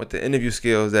too with the interview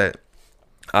skills that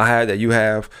I have, that you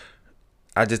have,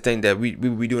 I just think that we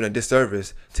doing a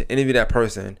disservice to interview that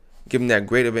person, give them that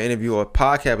great of an interview or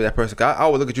podcast with that person. Cause I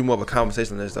always look at you more of a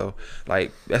conversationalist though.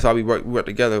 Like that's why we work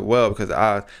together well, because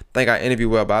I think I interview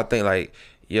well, but I think like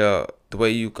the way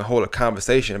you can hold a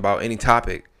conversation about any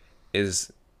topic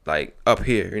is like up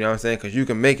here, you know what I'm saying? Because you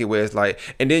can make it where it's like,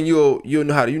 and then you'll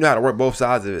know how to work both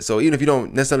sides of it. So even if you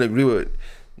don't necessarily agree with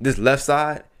this left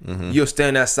side, you'll stay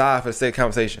on that side for the sake of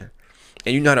conversation,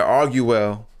 and you know how to argue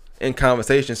well in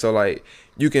conversation. So like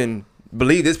you can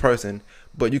believe this person,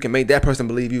 but you can make that person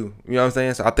believe you. You know what I'm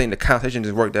saying? So I think the conversation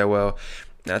just worked that well,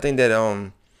 and I think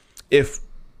that if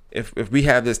we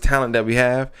have this talent that we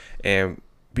have and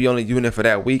we only doing it for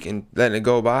that week and letting it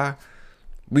go by,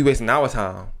 we wasting our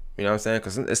time. You know what I'm saying?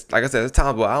 Because it's like I said, it's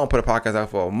times where I don't put a podcast out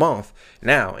for a month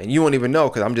now, and you won't even know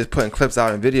because I'm just putting clips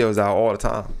out and videos out all the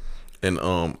time. And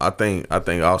I think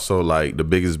also like the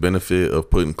biggest benefit of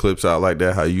putting clips out like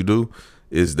that, how you do,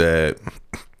 is that,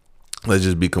 let's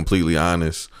just be completely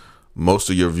honest, most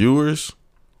of your viewers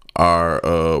are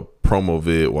promo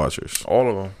vid watchers. All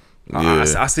of them. Yeah.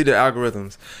 I see the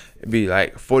algorithms. It'd be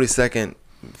like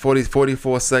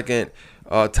 44 second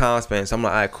time span. So I'm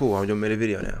like, all right, cool. I'm gonna make a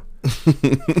video now.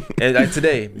 And like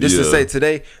today, just to say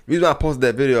today, the reason I posted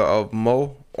that video of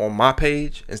Mo on my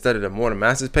page instead of the More Than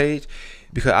Masters page,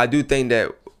 because I do think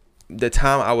that the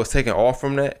time I was taking off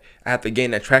from that, I have to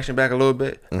gain that traction back a little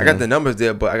bit. I got the numbers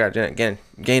there, but I got to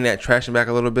gain that traction back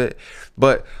a little bit.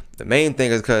 But the main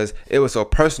thing is because it was so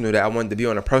personal that I wanted to be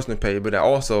on a personal page, but that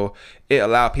also it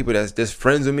allowed people that's just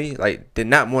friends with me, like they're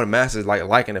not More Than Masters like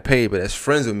liking the page, but that's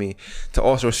friends with me, to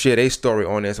also share their story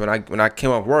on this. When I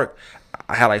came off work,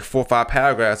 I had like 4 or 5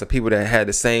 paragraphs of people that had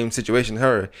the same situation as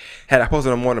her. Had I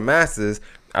posted on More Than Masters,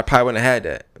 I probably wouldn't have had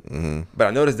that. But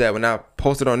I noticed that when I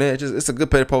posted on there, it's a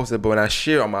good page to post it. But when I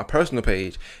share on my personal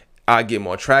page, I get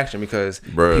more traction because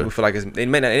people feel like they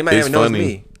might not even know it's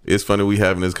me. It's funny we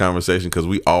having this conversation because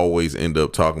we always end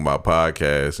up talking about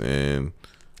podcasts, and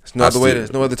it's no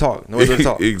other talk.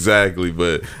 Exactly.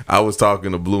 But I was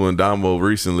talking to Blue and Damo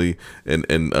recently, and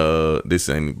this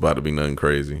ain't about to be nothing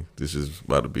crazy. This is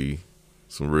about to be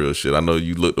some real shit. I know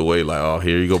you looked away like, oh,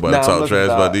 here you go, about to talk trash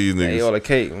about these niggas. Hey, all the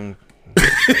cake.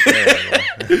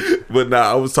 But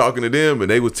nah, I was talking to them and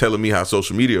they was telling me how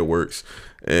social media works.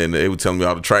 And they were telling me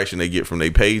all the traction they get from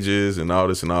their pages and all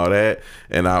this and all that.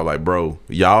 And I was like, bro,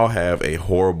 y'all have a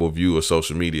horrible view of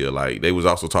social media. Like, they was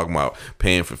also talking about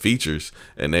paying for features.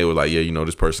 And they were like, yeah, you know,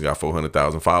 this person got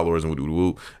 400,000 followers and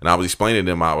woo. And I was explaining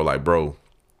to them, I was like, bro,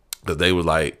 because they was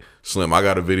like, Slim, I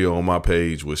got a video on my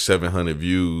page with 700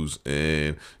 views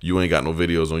and you ain't got no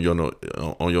videos on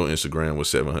your Instagram with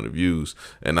 700 views.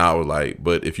 And I was like,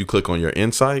 but if you click on your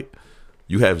insight,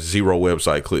 you have 0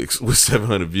 website clicks with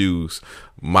 700 views.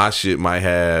 My shit might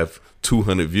have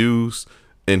 200 views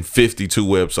and 52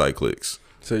 website clicks.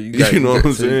 So you know what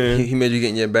I'm saying? He made you get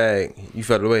in your bag. You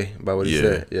felt away by what he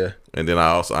said. Yeah. And then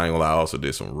I ain't gonna lie, I also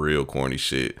did some real corny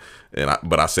shit.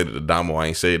 But I said it to Damo. I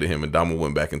ain't say it to him. And Damo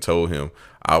went back and told him.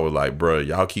 I was like, bro,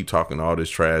 y'all keep talking all this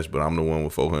trash, but I'm the one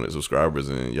with 400 subscribers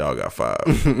and y'all got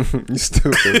 5. You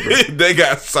stupid, bro. They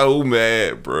got so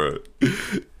mad, bro.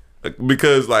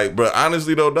 Because, like, bro,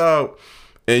 honestly though, dog,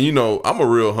 and you know, I'm a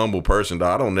real humble person,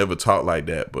 dog. I don't never talk like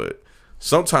that, but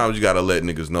sometimes you gotta let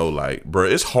niggas know, like, bro,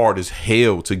 it's hard as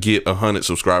hell to get 100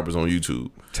 subscribers on YouTube.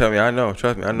 Tell me, I know.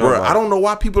 Trust me, I know. Bro, I don't know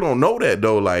why people don't know that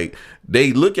though. Like,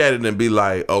 they look at it and be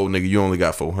like, "Oh, nigga, you only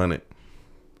got 400."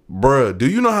 Bro, do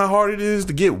you know how hard it is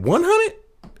to get 100?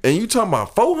 And you talking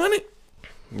about 400?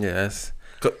 Yes.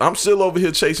 I'm still over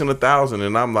here chasing 1,000,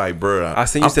 and I'm like, bro. I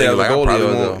seen you say that was a goal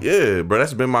though. Yeah, bro,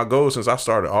 that's been my goal since I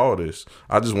started all this.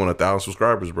 I just want 1,000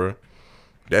 subscribers, bro.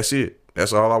 That's it.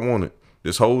 That's all I wanted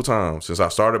this whole time since I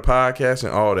started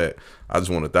podcasting. All that, I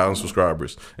just want 1,000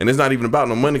 subscribers, and it's not even about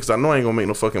no money because I know I ain't gonna make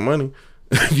no fucking money.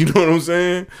 You know what I'm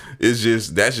saying? It's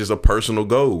just that's just a personal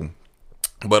goal.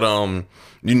 But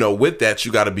you know, with that,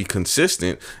 you got to be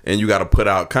consistent and you got to put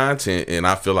out content. And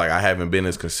I feel like I haven't been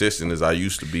as consistent as I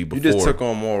used to be before. You just took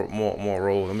on more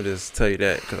roles. Let me just tell you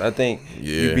that, because I think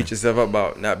you beat yourself up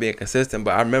about not being consistent.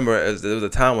 But I remember there was a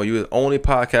time where you was only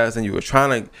podcasting. You were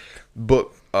trying to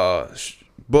book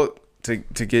to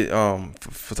get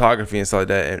photography and stuff like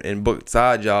that, and book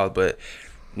side jobs. But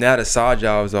now the side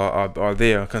jobs are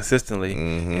there consistently,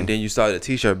 and then you started a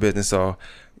t-shirt business. So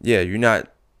yeah, you're not.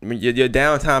 I mean, your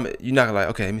downtime, you're not gonna like,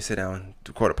 okay, let me sit down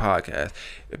to record a podcast.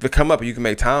 If it come up and you can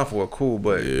make time for it, cool.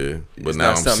 But yeah, but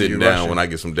now I'm sitting down. When I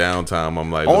get some downtime,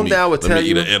 I'm like, let me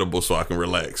eat an edible so I can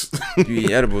relax. You eat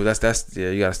edibles. That's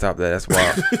yeah. You gotta stop that. That's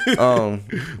wild.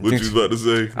 What you was about to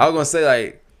say? I was gonna say,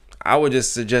 like, I would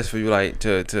just suggest for you, like,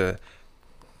 to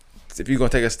if you're gonna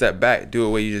take a step back, do it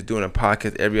where you're just doing a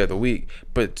podcast every other week,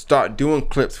 but start doing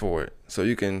clips for it so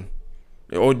you can,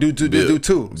 or do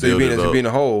two. So you're being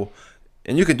a whole.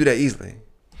 And you can do that easily.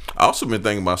 I also been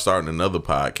thinking about starting another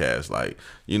podcast, like,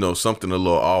 you know, something a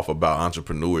little off about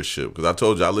entrepreneurship. Because I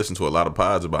told you I listen to a lot of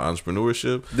pods about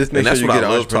entrepreneurship. Just make sure you get an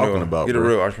entrepreneur. About, get a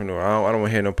real entrepreneur. I don't want to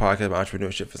hear no podcast about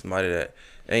entrepreneurship for somebody that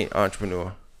ain't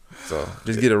entrepreneur. So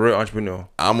just get a real entrepreneur.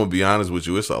 I'm gonna be honest with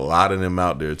you, it's a lot of them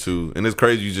out there too, and it's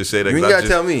crazy you just say that. You gotta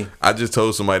tell me. I just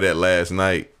told somebody that last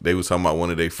night. They was talking about one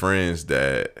of their friends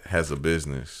that has a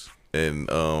business, and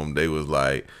they was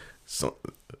like,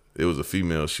 it was a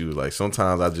female. She was like,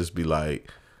 sometimes I just be like,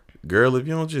 girl, if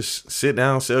you don't just sit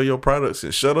down, sell your products,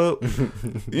 and shut up.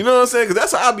 You know what I'm saying? Because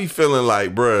that's how I be feeling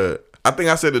like, bruh. I think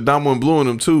I said to Damo and Blue and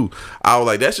them too. I was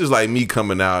like, that's just like me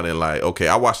coming out and like, okay,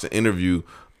 I watched the interview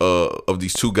of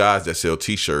these two guys that sell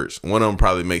t-shirts. One of them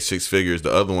probably makes 6 figures.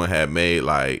 The other one had made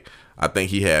like, I think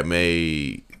he had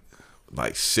made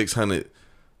like 600.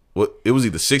 What it was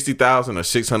either 60,000 or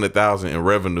 600,000 in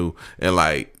revenue in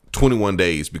like 21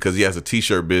 days because he has a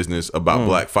t-shirt business about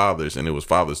black fathers and it was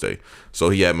Father's Day. So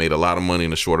he had made a lot of money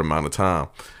in a short amount of time.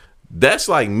 That's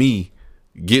like me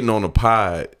getting on a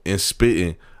pod and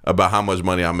spitting about how much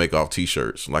money I make off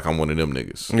t-shirts. Like I'm one of them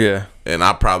niggas. Yeah. And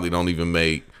I probably don't even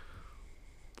make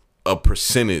a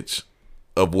percentage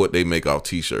of what they make off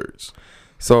t-shirts.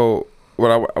 So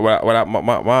my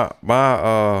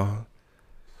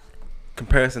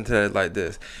comparison to that like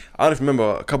this. I just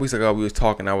remember a couple weeks ago we was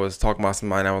talking. I was talking about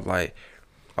somebody. And I was like,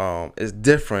 it's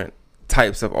different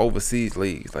types of overseas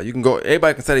leagues. Like you can go.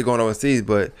 Everybody can say they're going overseas,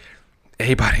 but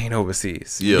everybody ain't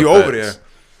overseas. Yeah, you over there,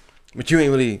 but you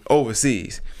ain't really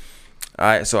overseas. All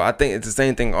right. So I think it's the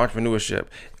same thing in entrepreneurship.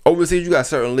 Overseas, you got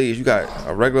certain leagues. You got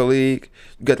a regular league.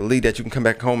 You got the league that you can come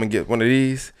back home and get one of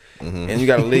these, and you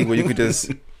got a league where you could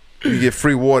just you get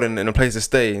free water and a place to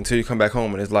stay until you come back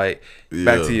home, and it's like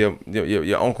back to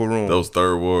your uncle room. Those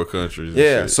third world countries.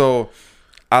 Yeah. So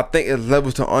I think it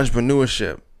levels to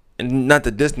entrepreneurship, and not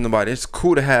to diss nobody. It's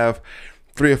cool to have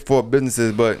 3 or 4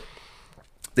 businesses, but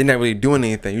they're not really doing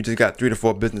anything. You just got 3 to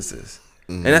 4 businesses,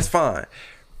 and that's fine.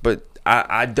 But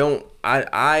I don't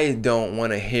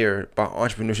want to hear about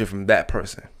entrepreneurship from that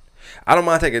person. I don't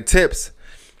mind taking tips,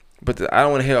 but I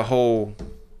don't want to hear a whole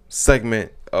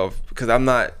segment of, because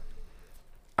I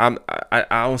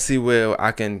don't see where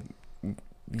I can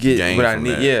get Gain what I from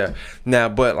need. that. Yeah. Now,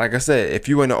 but like I said, if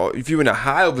you in a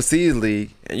high overseas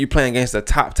league and you playing against a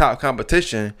top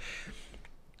competition,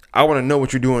 I want to know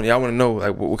what you're doing. I want to know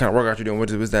like what kind of workout you're doing. What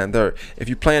is that and third. If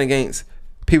you're playing against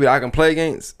people that I can play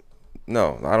against,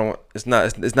 no, I don't. It's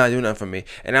not doing nothing for me.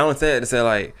 And I only say that to say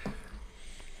like,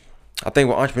 I think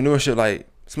with entrepreneurship, like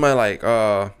somebody like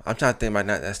I'm trying to think about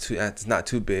that's not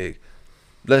too big.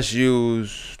 Let's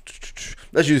use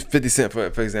 50 Cent for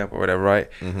example, or whatever, right?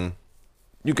 Mm-hmm.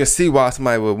 You can see why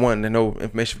somebody would want to know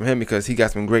information from him, because he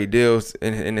got some great deals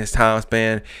in his time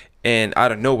span, and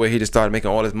out of nowhere he just started making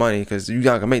all this money, because you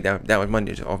not gonna make that much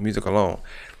money off music alone.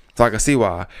 So I can see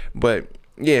why. But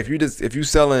yeah, if you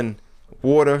selling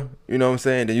water, you know what I'm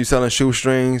saying, then you selling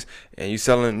shoestrings, and you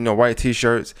selling white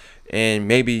t-shirts, and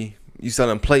maybe you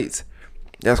selling plates,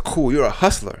 that's cool. You're a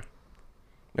hustler.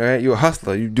 All right, you're a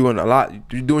hustler. You're doing a lot.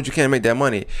 You're doing what you can to make that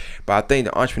money. But I think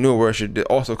the entrepreneur world should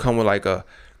also come with like a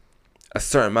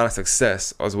certain amount of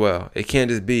success as well. It can't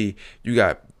just be you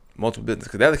got multiple businesses.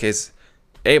 Because in the other case,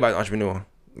 everybody's an entrepreneur.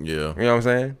 Yeah. You know what I'm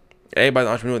saying? Everybody's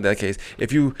an entrepreneur in that case.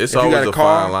 It's if always you got a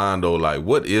car, fine line though. Like,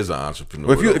 what is an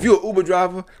entrepreneur? If you're an Uber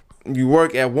driver, you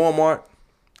work at Walmart,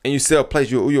 and you sell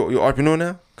plates, you're an entrepreneur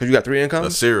now? Because you got 3 incomes?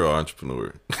 A serial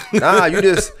entrepreneur. Nah, you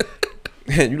just...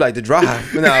 you like to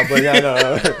drive. Nah, but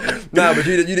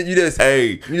you just...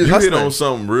 Hey, you hustling. hit on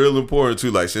something real important too.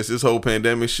 Like, since this whole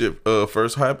pandemic shit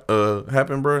first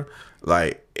happened, bro,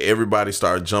 like everybody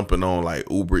started jumping on like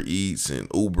Uber Eats and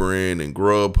Ubering and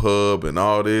Grubhub and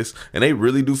all this, and they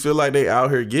really do feel like they out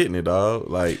here getting it, dog.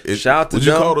 Like, shout out to would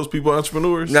them. you call those people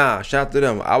entrepreneurs? Nah, shout out to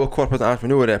them. I would call a person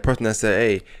entrepreneur, that person that said,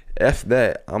 "Hey, F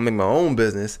that. I'll make my own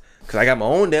business because I got my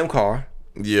own damn car.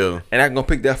 Yeah, and I can go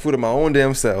pick that food up my own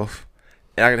damn self,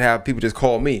 and I can have people just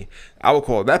call me." I would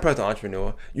call that person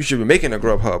entrepreneur. You should be making a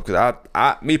Grubhub, because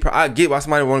I get why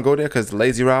somebody want to go there, because the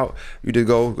lazy route. You just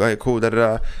go, hey, cool, da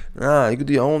da da. Nah, you can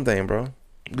do your own thing, bro.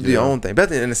 You can do your own thing.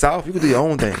 Better than in the South, you can do your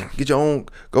own thing. Get your own,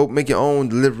 go make your own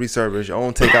delivery service, your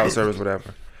own takeout service,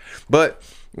 whatever. But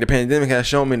the pandemic has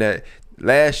shown me that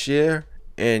last year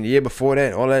and the year before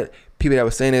that, all that people that were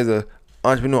saying there's a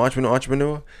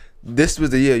entrepreneur, this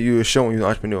was the year you were showing you an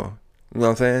entrepreneur. You know what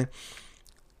I'm saying?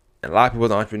 And a lot of people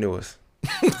was entrepreneurs.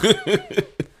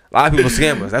 A lot of people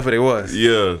scammers. That's what it was.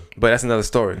 Yeah, but that's another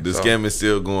story. The scam is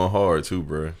still going hard too,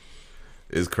 bro.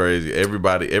 It's crazy.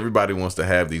 Everybody wants to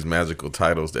have these magical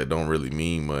titles that don't really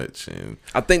mean much, and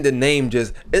I think the name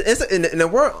just it's in the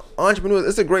word entrepreneur.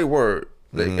 It's a great word.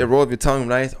 Like, it rolls your tongue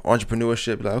nice.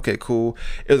 Entrepreneurship. Like, okay, cool.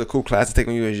 It was a cool class to take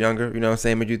when you was younger. You know what I'm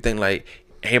saying? But you think like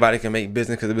everybody can make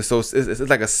business, because it was so. It's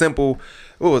like a simple.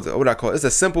 What I call it? It's a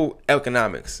simple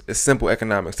economics. It's simple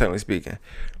economics, technically speaking.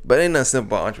 But it ain't nothing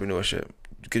simple about entrepreneurship,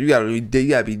 because you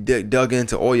gotta be dug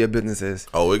into all your businesses.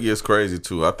 Oh, it gets crazy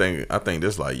too. I think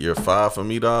this like year 5 for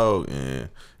me, dog, and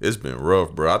it's been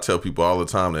rough, bro. I tell people all the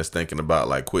time that's thinking about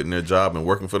like quitting their job and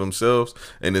working for themselves,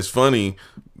 and it's funny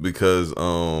because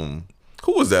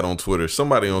who was that on Twitter?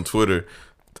 Somebody on Twitter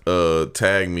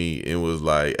tagged me and was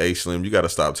like, "Hey Slim, you gotta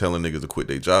stop telling niggas to quit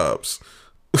their jobs."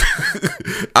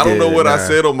 I don't know what I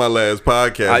said on my last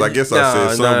podcast. I guess I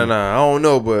said something. I don't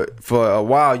know, but for a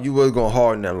while you was going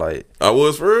hard in that. Like, I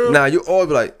was for real. Nah, you always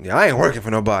be like, "Yeah, I ain't working for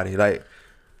nobody." Like,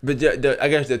 but I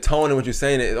guess the tone and what you're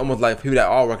saying is almost like people that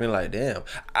are working. Like, damn,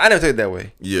 I never take it that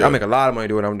way. Yeah, I make a lot of money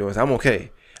doing what I'm doing, so I'm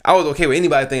okay. I was okay with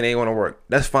anybody thinking they ain't want to work.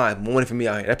 That's fine. More money for me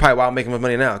out here. That's probably why I'm making my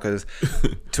money now, because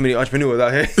too many entrepreneurs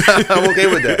out here. I'm okay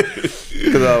with that.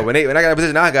 Because when I got a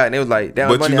position I got, and they was like, "Damn,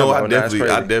 but money." You know, like,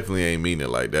 I definitely ain't mean it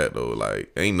like that though.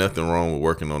 Like, ain't nothing wrong with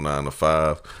working on 9 to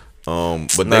 5. But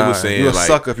they were saying, you a like,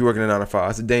 sucker if you're working at 9 to 5.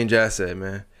 That's a Dame Jazz said,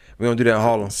 man. We don't do that in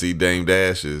Harlem. See, Dame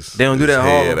Dashes. They don't do that in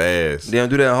Harlem. Ass. They don't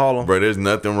do that in Harlem. Bro, there's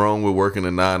nothing wrong with working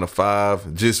a 9 to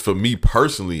 5. Just for me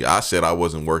personally, I said I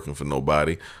wasn't working for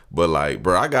nobody. But like,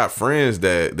 bro, I got friends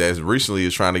that's recently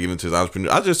is trying to get into this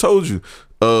entrepreneur. I just told you,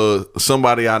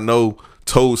 somebody I know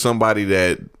told somebody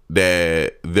that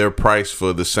their price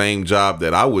for the same job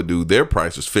that I would do, their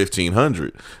price was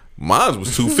 $1,500. Mine was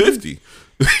 $250.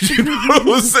 You know what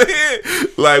I'm saying?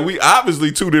 Like, we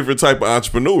obviously two different type of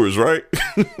entrepreneurs, right?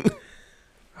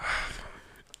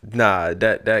 Nah,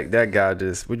 that guy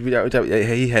just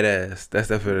he had ass. That's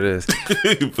what it is.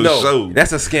 For sure.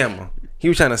 That's a scammer. He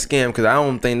was trying to scam, because I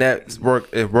don't think that work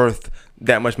is worth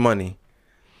that much money.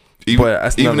 Even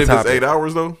if it's 8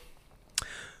 hours though.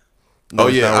 No, oh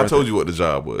yeah, I told you what the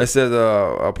job was. It says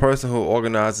a person who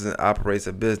organizes and operates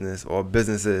a business or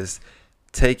businesses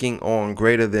taking on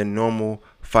greater than normal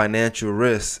financial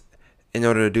risks in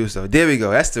order to do so. There we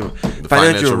go. That's the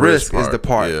financial risk is the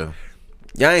part. Yeah.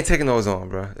 Y'all ain't taking those on,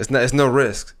 bro. It's no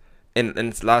risk. And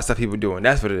it's a lot of stuff people doing.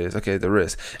 That's what it is. Okay, the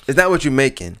risk. It's not what you're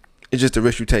making. It's just the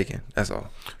risk you're taking. That's all.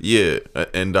 Yeah,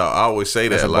 and I always say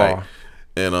that, like, bar.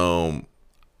 And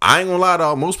I ain't gonna lie,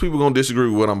 dog. Most people gonna disagree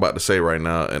with what I'm about to say right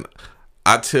now, and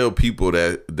I tell people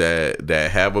that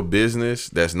have a business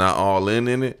that's not all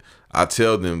in it. I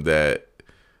tell them that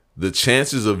the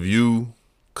chances of you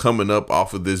coming up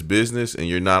off of this business and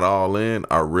you're not all in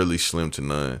are really slim to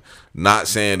none. Not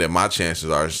saying that my chances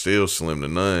are still slim to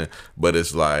none, but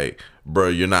it's like, bro,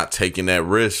 you're not taking that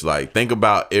risk. Like, think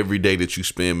about every day that you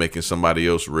spend making somebody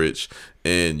else rich,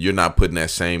 and you're not putting that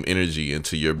same energy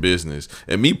into your business.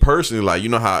 And me personally, like, you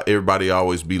know how everybody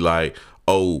always be like,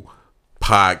 oh,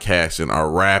 podcasting or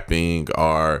rapping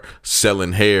or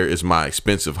selling hair is my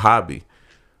expensive hobby.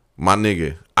 My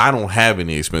nigga, I don't have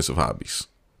any expensive hobbies.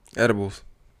 Edibles.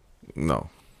 No,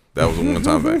 that was a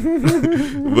one-time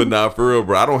thing. But nah, for real,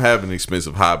 bro, I don't have an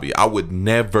expensive hobby. I would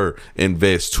never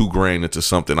invest $2,000 into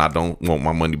something I don't want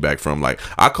my money back from. Like,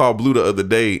 I called Blue the other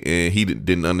day, and he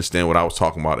didn't understand what I was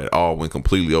talking about at all. Went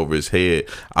completely over his head.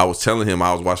 I was telling him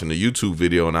I was watching a YouTube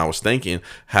video, and I was thinking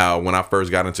how when I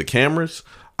first got into cameras,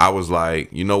 I was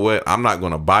like, you know what? I'm not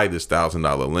going to buy this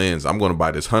 $1,000 lens. I'm going to buy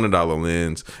this $100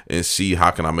 lens and see how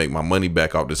can I make my money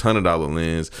back off this $100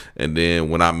 lens. And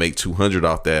then when I make $200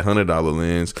 off that $100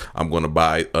 lens, I'm going to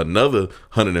buy another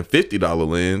 $150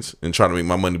 lens and try to make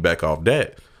my money back off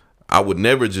that. I would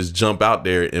never just jump out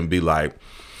there and be like,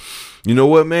 you know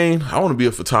what, man? I want to be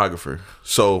a photographer.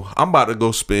 So I'm about to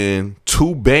go spend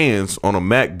 2 bands on a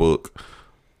MacBook,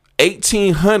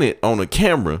 $1,800 on a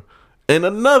camera, and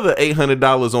another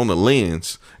 $800 on the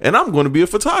lens, and I'm going to be a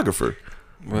photographer.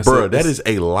 Well, bro, that is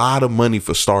a lot of money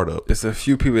for startup. It's a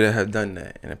few people that have done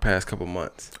that in the past couple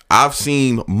months. I've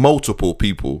seen multiple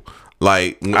people.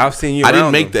 Like, I've seen you. I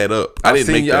didn't make that up. I've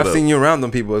seen you around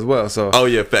them people as well. So, oh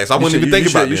yeah, facts. I wouldn't even think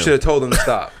about them. You should have told them to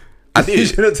stop. I did. You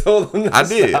should have told them. I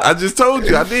did. I just told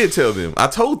you. I did tell them. I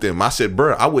told them. I said,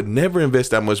 bro, I would never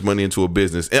invest that much money into a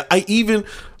business. And I even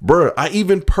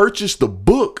purchased the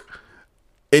book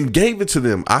and gave it to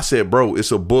them. I said, bro, it's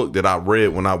a book that I read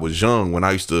when I was young, when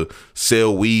I used to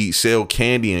sell weed, sell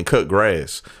candy, and cut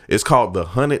grass. It's called The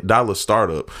 $100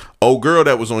 Startup. Old girl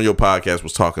that was on your podcast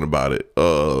was talking about it.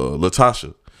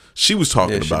 Latasha. She was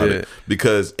talking about it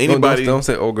because anybody don't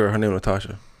say old girl. Her name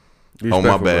Latasha. Oh,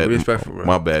 my bad. Bro.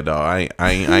 My bad, dog.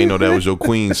 I ain't know that was your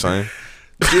queen, son.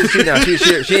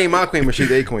 She ain't my queen, but she's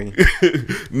a queen.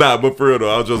 Nah, but for real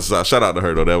though, I was just shout out to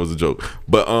her though. That was a joke.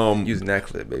 But using that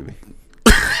clip, baby.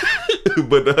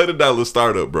 But the $100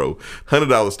 Startup, bro,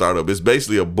 $100 Startup is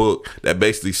basically a book that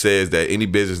basically says that any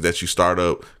business that you start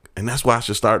up, and that's why I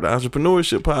should start the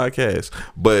entrepreneurship podcast.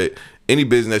 But any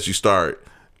business that you start,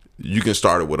 you can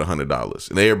start it with $100.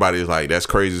 And everybody is like, that's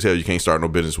crazy as hell. You can't start no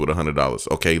business with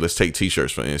 $100. Okay, let's take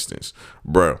t-shirts for instance,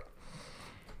 bro.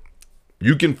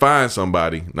 You can find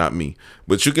somebody, not me,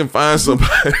 but you can find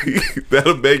somebody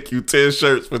that'll make you 10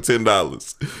 shirts for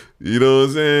 $10. You know what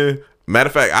I'm saying? Matter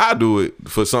of fact, I do it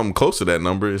for something close to that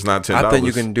number. It's not $10. I think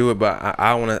you can do it, but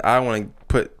I want to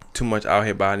put too much out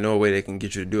here. But I know a way they can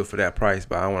get you to do it for that price.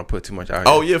 But I don't want to put too much out here.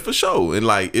 Oh yeah, for sure. And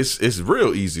like it's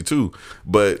real easy too.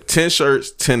 But 10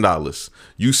 shirts, $10.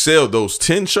 You sell those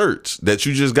 10 shirts that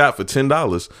you just got for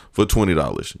 $10 for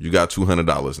 $20. You got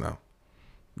 $200 now.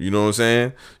 You know what I'm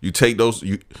saying? You take those.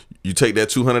 You take that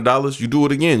 $200, you do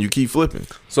it again, you keep flipping.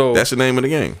 So that's the name of the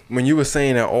game. When you were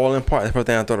saying that all in part, that's the first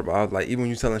thing I thought about. I was like, even when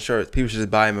you're selling shirts, people should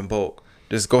just buy them in bulk.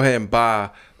 Just go ahead and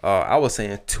buy. I was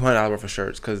saying $200 worth of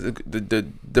shirts because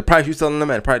the price you selling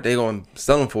them at, the price they going to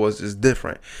sell them for is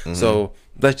different. Mm-hmm. So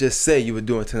let's just say you were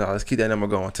doing $10. Let's keep that number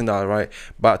going. $10, right?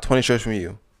 Buy 20 shirts from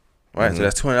you, right? Mm-hmm. So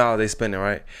that's $20 they spending,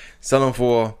 right? Sell them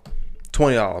for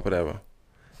 $20, whatever.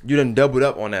 You done doubled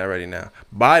up on that already now.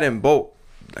 Buy them bulk.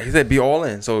 Like I said, be all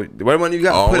in. So whatever money you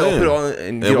got, put it all in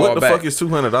and get it all back. What the fuck is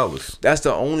 $200? That's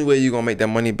the only way you're gonna make that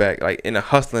money back, like in a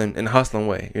hustling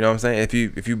way. You know what I'm saying?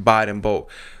 If you buy them bulk,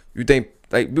 you think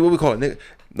like what we call it.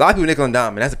 A lot of people nickel and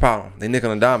dime, and that's the problem. They nickel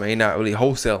and dime, and they not really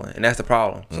wholesaling, and that's the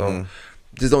problem. So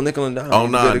just don't nickel and dime. Oh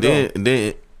no,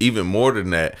 then even more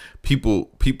than that, people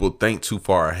think too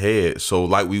far ahead. So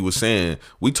like we were saying,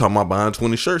 we talking about buying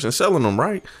 20 shirts and selling them,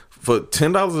 right? For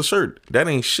 $10 a shirt, that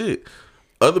ain't shit.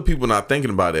 Other people not thinking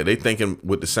about that. They thinking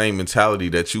with the same mentality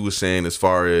that you were saying as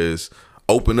far as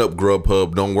open up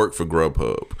Grubhub, don't work for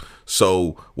Grubhub.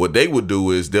 So what they would do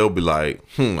is they'll be like,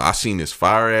 I seen this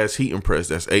fire ass heating press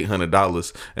that's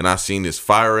 $800, and I seen this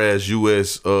fire ass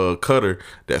US cutter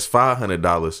that's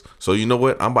 $500. So you know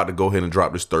what? I'm about to go ahead and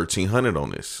drop this $1,300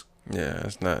 on this. Yeah,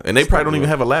 it's not. And they probably don't even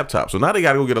have a laptop. So now they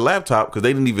got to go get a laptop because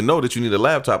they didn't even know that you need a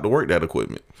laptop to work that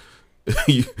equipment.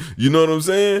 You know what I'm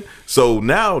saying? So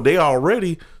now they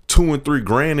already $2 and $3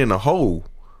 grand in a hole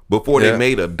before they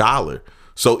made $1.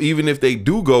 So even if they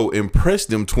do go and press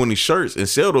them 20 shirts and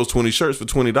sell those 20 shirts for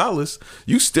 $20,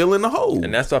 you still in the hole.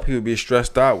 And that's why people be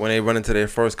stressed out when they run into their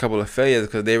first couple of failures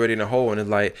because they already in the hole and it's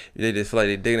like they just feel like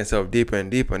they're digging themselves deeper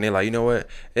and deeper and they're like, you know what,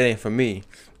 it ain't for me.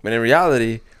 But in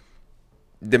reality,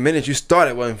 the minute you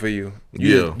started wasn't for you.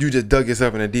 You just dug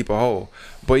yourself in a deeper hole.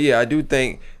 But yeah, I do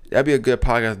think that'd be a good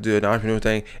podcast to do an entrepreneur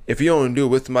thing. If you don't do it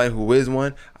with somebody who is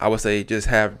one, I would say just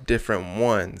have different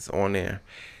ones on there.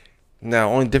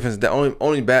 Now, only difference, the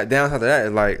only bad downside to that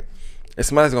is like, if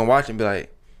somebody's gonna watch it and be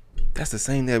like, that's the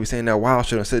same thing we saying that wild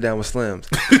shit and sit down with Slims.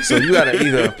 So you gotta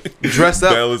either dress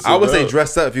up. I would say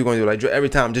dress up if you're gonna do it. Like every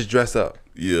time, just dress up.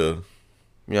 Yeah. You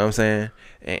know what I'm saying?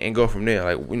 And go from there.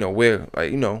 Like, you know, wear,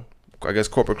 like, you know, I guess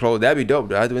corporate clothes. That'd be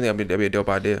dope. I do think that'd be a dope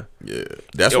idea. Yeah.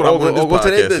 That's what I want this go to their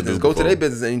podcast business. to do Go to before. their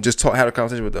business and just have a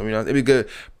conversation with them. You know, it'd be good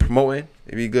promoting.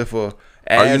 It'd be good for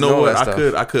ads. You know and all what? that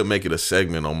stuff. I could make it a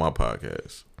segment on my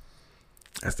podcast.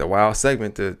 That's the wild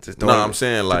segment to throw. No, I'm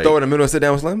saying like throw in the middle and sit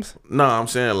down with Slims. No, I'm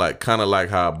saying like kind of like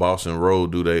how Boss and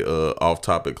Road do they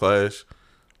off-topic clash.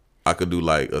 I could do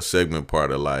like a segment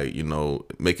part of like, you know,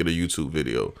 make it a YouTube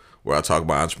video where I talk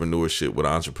about entrepreneurship with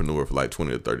an entrepreneur for like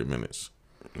 20 to 30 minutes.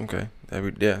 Okay,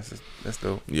 that's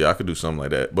dope. Yeah, I could do something like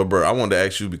that. But bro, I wanted to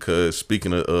ask you because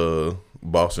speaking of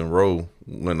Boss and Road,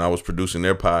 when I was producing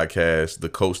their podcast, the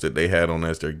coach that they had on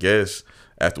as their guest,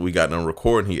 after we got done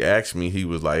recording, he asked me, he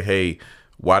was like, hey,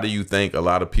 why do you think a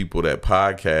lot of people that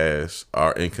podcast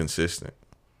are inconsistent?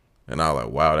 And I was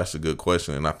like, wow, that's a good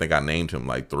question. And I think I named him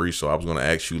like 3. So I was going to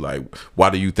ask you, like, why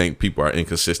do you think people are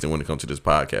inconsistent when it comes to this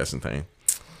podcasting thing?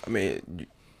 I mean,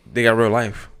 they got real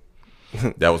life.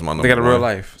 That was my number. They got a real one.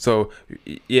 life. So,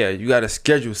 yeah, you got to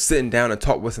schedule sitting down and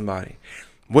talk with somebody.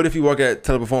 What if you work at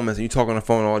Teleperformance and you talk on the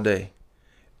phone all day?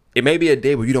 It may be a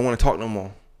day where you don't want to talk no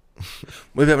more. What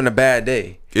if you're having a bad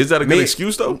day? Is that a good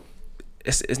excuse, though?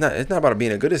 It's not about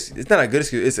being a good excuse. It's not a good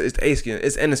excuse. It's a excuse.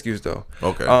 It's an excuse though.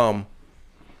 Okay.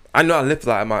 I know I lift a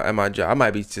lot at my job. I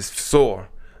might be just sore.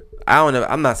 I don't know.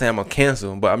 I'm not saying I'm gonna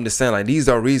cancel, but I'm just saying like these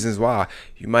are reasons why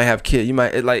you might have kids. You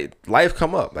might like life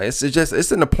come up. Like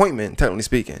it's an appointment, technically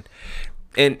speaking.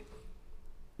 And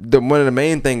one of the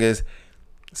main thing is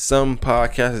some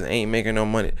podcasters ain't making no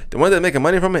money. The ones that making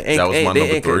money from it they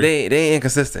ain't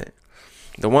inconsistent.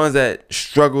 The ones that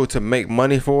struggle to make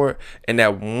money for it and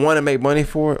that want to make money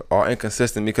for it are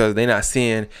inconsistent because they're not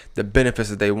seeing the benefits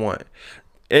that they want.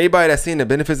 Everybody that's seeing the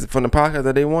benefits from the podcast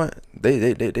that they want,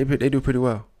 they do pretty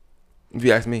well. If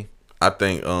you ask me, I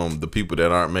think the people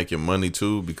that aren't making money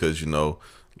too, because you know,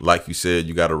 like you said,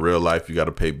 you got a real life, you got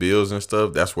to pay bills and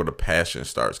stuff. That's where the passion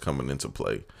starts coming into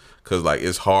play. Cause like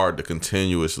it's hard to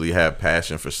continuously have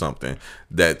passion for something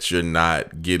that you're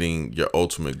not getting your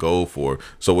ultimate goal for.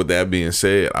 So with that being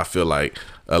said, I feel like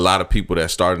a lot of people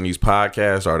that starting these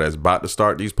podcasts or that's about to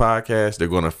start these podcasts, they're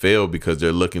going to fail because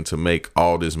they're looking to make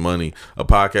all this money. A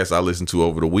podcast I listened to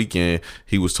over the weekend,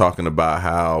 he was talking about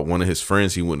how one of his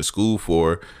friends he went to school he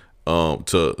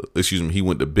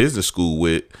went to business school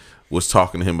with, was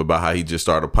talking to him about how he just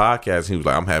started a podcast. And he was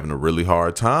like, I'm having a really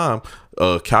hard time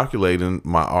calculating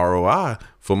my ROI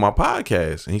for my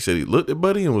podcast. And he said he looked at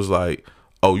Buddy and was like,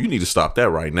 oh, you need to stop that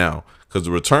right now. Because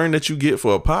the return that you get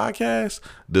for a podcast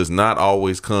does not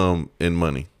always come in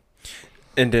money.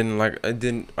 And then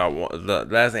the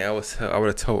last thing I would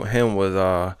have told him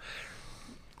was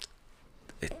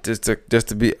just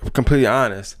to be completely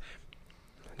honest,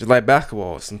 just like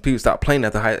basketball, some people stop playing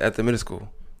at the middle school.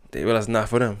 They realize it's not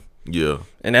for them. Yeah.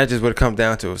 And that's just what it comes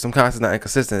down to. If some concepts not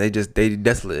inconsistent, they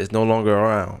desolate. It's no longer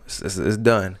around. It's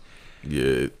done.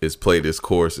 Yeah, it's played its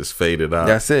course. It's faded out.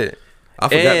 That's it. I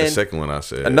forgot the second one I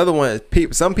said. Another one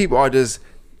is some people are just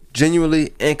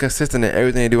genuinely inconsistent in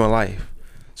everything they do in life.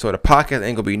 So the podcast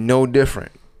ain't gonna be no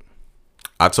different.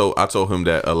 I told him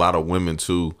that a lot of women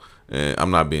too, and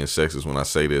I'm not being sexist when I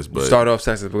say this, but start off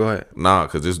sexist, but go ahead. Nah,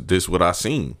 because this what I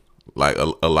seen. Like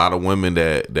a lot of women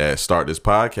that start this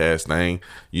podcast thing,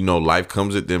 you know, life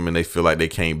comes at them and they feel like they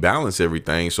can't balance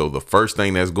everything. So the first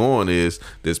thing that's going is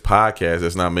this podcast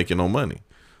that's not making no money.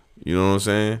 You know what I'm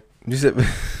saying? You said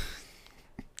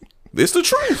it's the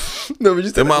truth. No, but you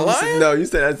said, am I lying? No, you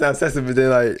said that's not sexist, but then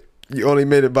like you only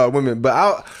made it about women. But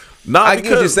I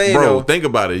get what you're saying, bro. though. Think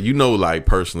about it. You know, like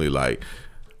personally, like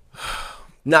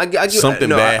something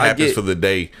bad happens for the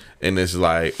day. And it's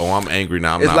like, oh, I'm angry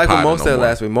now. I'm it's not like what potting most no said more.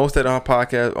 last week. Most said on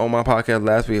my podcast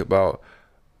last week about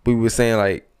we were saying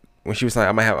like when she was saying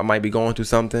I might be going through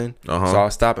something, so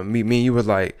I'll stop and me and you was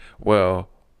like, well,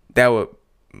 that would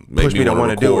push me to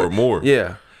want to do it more.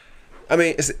 Yeah. I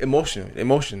mean, it's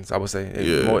emotions. I would say,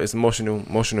 it's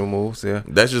emotional moves. Yeah,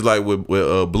 that's just like with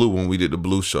Blue when we did the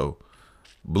Blue show.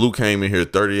 Blue came in here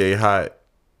 38 hot.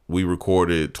 We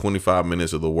recorded 25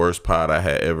 minutes of the worst pod I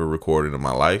had ever recorded in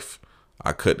my life.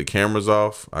 I cut the cameras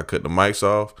off. I cut the mics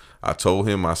off. I told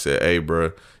him, I said, "Hey,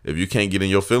 bro, if you can't get in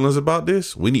your feelings about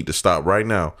this, we need to stop right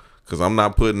now because I'm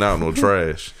not putting out no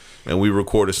trash." And we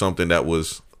recorded something that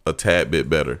was a tad bit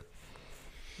better.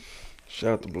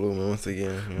 Shout out to Blue, man, once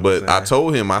again. You know but I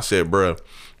told him, I said, bro,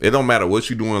 it don't matter what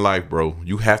you do in life, bro.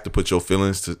 You have to put your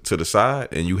feelings to the side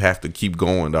and you have to keep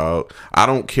going, dog. I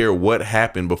don't care what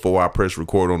happened before I press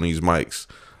record on these mics.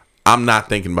 I'm not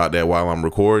thinking about that while I'm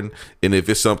recording. And if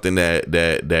it's something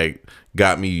that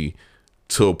got me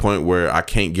to a point where I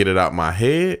can't get it out my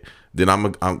head, then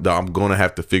I'm gonna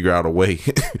have to figure out a way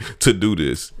to do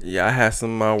this. Yeah, I had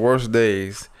some of my worst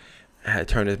days. I had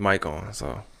turned this mic on,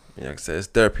 so yeah, like I said, it's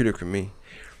therapeutic for me.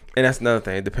 And that's another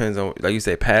thing. It depends on, like you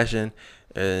say, passion.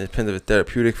 And it depends if it's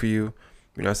therapeutic for you.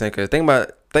 You know what I'm saying? Because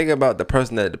think about the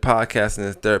person that the podcasting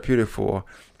is therapeutic for,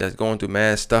 that's going through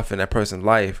mad stuff in that person's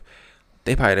life.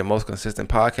 They probably the most consistent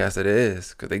podcast that it is,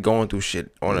 because they going through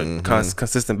shit on a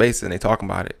consistent basis and they talking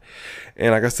about it.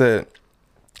 And like I said,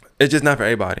 it's just not for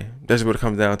everybody. That's what it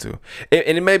comes down to.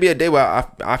 And it may be a day where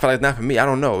I feel like it's not for me. I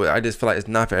don't know. I just feel like it's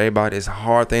not for everybody. It's a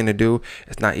hard thing to do.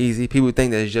 It's not easy. People think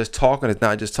that it's just talking. It's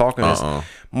not just talking. It's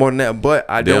more than that. But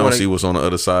I don't want to see what's on the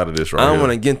other side of this right I don't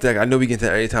want to get into that. I know we get into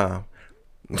that every time.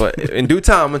 But in due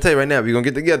time, I'm going to tell you right now, we're going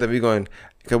to get together. We're going,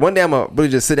 because one day I'm going to really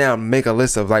just sit down and make a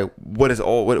list of like what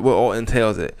all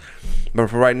entails it. But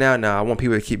for right now, I want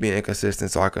people to keep being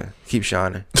inconsistent so I can keep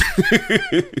shining.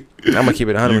 I'm going to keep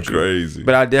it 100 with you. Crazy.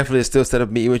 But I definitely still set up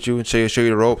a meeting with you and show you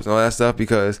the ropes and all that stuff,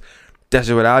 because that's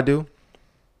just what I do.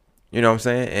 You know what I'm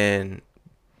saying? And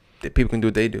people can do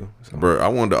what they do. So. Bro, I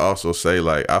wanted to also say,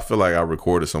 like, I feel like I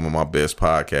recorded some of my best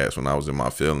podcasts when I was in my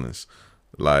feelings.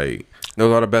 Like,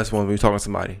 those are the best ones when you're talking to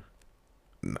somebody.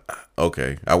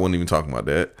 Okay, I wasn't even talking about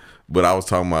that. But I was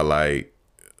talking about, like,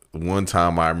 one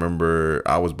time I remember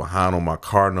I was behind on my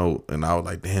car note and I was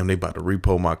like, damn, they about to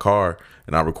repo my car.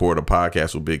 And I recorded a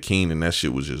podcast with Big Keen and that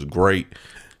shit was just great.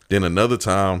 Then another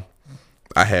time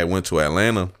I had went to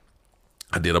Atlanta.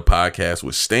 I did a podcast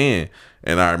with Stan.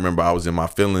 And I remember I was in my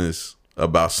feelings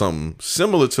about something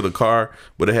similar to the car,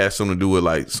 but it had something to do with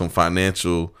like some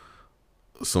financial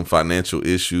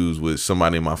issues with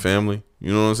somebody in my family.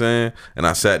 You know what I'm saying? And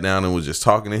I sat down and was just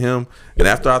talking to him. And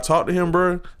after I talked to him,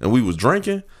 bro, and we was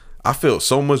drinking, I felt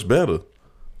so much better.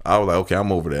 I was like, okay,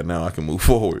 I'm over that now. I can move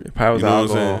forward. Probably was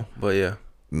alcohol, but yeah.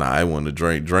 Nah, I wanted to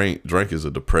drink. Drink is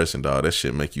a depressant, dog. That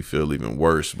shit make you feel even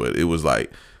worse. But it was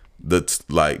like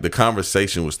the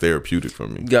conversation was therapeutic for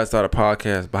me. You gotta start a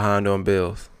podcast, Behind on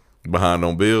Bills. Behind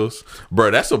on Bills,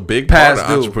 bro. That's a big part of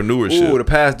entrepreneurship. Ooh, the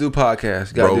Past Due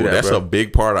podcast. Bro, do that, that's a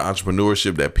big part of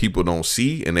entrepreneurship that people don't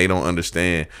see and they don't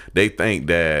understand. They think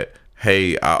that,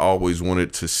 hey, I always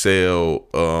wanted to sell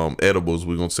edibles.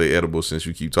 We're gonna say edibles since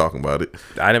you keep talking about it.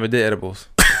 I never did edibles.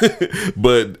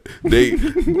 But they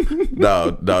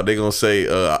they gonna say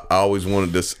I always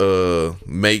wanted to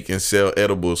make and sell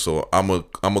edibles, so I'm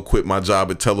a quit my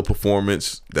job at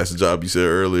Teleperformance. That's the job you said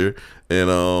earlier, and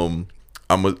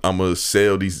I'm gonna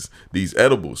sell these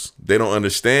edibles. They don't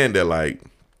understand that, like,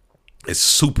 it's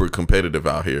super competitive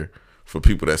out here for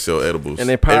people that sell edibles. And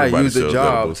they probably use the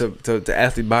job to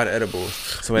actually buy the edibles.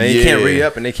 So when they can't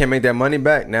re-up and they can't make that money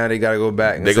back, now they gotta go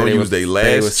back. They're gonna use their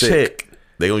last check.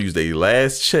 They're gonna use their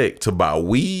last check to buy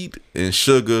weed and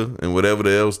sugar and whatever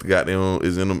else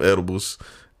is in them edibles.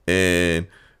 And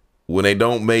when they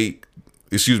don't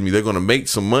they're gonna make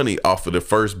some money off of the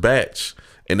first batch.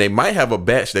 And they might have a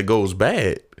batch that goes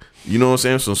bad. You know what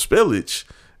I'm saying? Some spillage.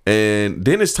 And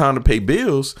then it's time to pay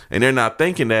bills. And they're not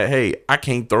thinking that, hey, I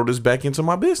can't throw this back into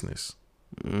my business.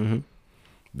 Mm-hmm.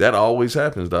 That always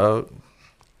happens, dog.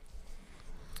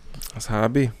 That's how I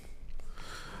be.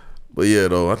 But yeah,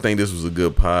 though, I think this was a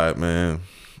good pod, man.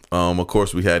 Of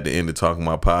course, we had to end it talking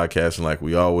about podcasting like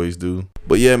we always do.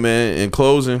 But yeah, man, in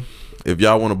closing, if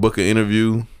y'all want to book an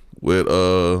interview with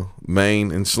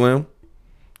Maine and Slim,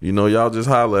 you know, y'all just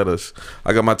holler at us.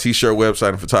 I got my t-shirt website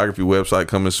and photography website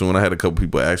coming soon. I had a couple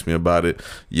people ask me about it.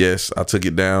 Yes, I took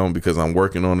it down because I'm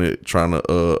working on it, trying to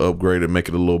upgrade it, make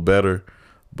it a little better.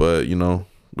 But, you know,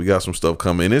 we got some stuff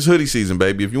coming. And it's hoodie season,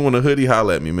 baby. If you want a hoodie,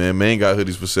 holler at me, man. Man got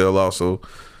hoodies for sale also.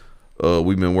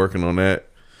 We've been working on that.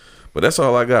 But that's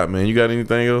all I got, man. You got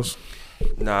anything else?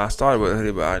 Nah, I started with a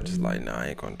hoodie, but I just like, I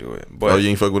ain't gonna do it. But you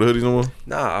ain't fuck with the hoodies no more?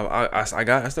 Nah, I still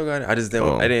got it. I just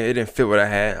didn't. It didn't fit what I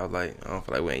had. I was like, I don't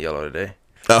feel like wearing yellow today.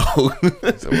 Oh,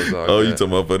 So it's all oh, you good.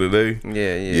 talking about for today?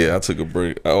 Yeah. I took a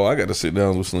break. Oh, I got to sit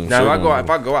down with Slim. Now Shady if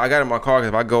I go, I got it in my car. Cause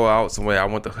if I go out somewhere, I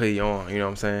want the hoodie on. You know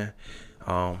what I'm saying?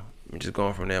 I'm just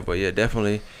going from there. But yeah,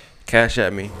 definitely cash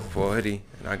at me for a hoodie,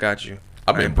 and I got you.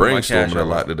 I've been brainstorming a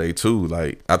lot today. today too.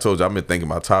 Like I told you, I've been thinking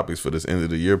about topics for this end of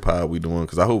the year pod we doing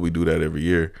because I hope we do that every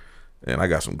year. And I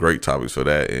got some great topics for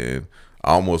that. And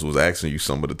I almost was asking you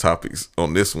some of the topics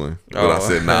on this one, but I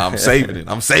said, nah, I'm saving it.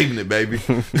 I'm saving it, baby.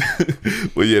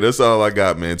 But yeah, that's all I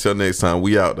got, man. Till next time,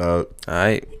 we out, dog. All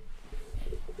right.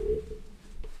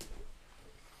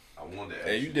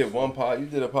 Hey, you did one pod. You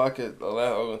did a podcast. I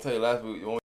was gonna tell you last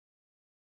week.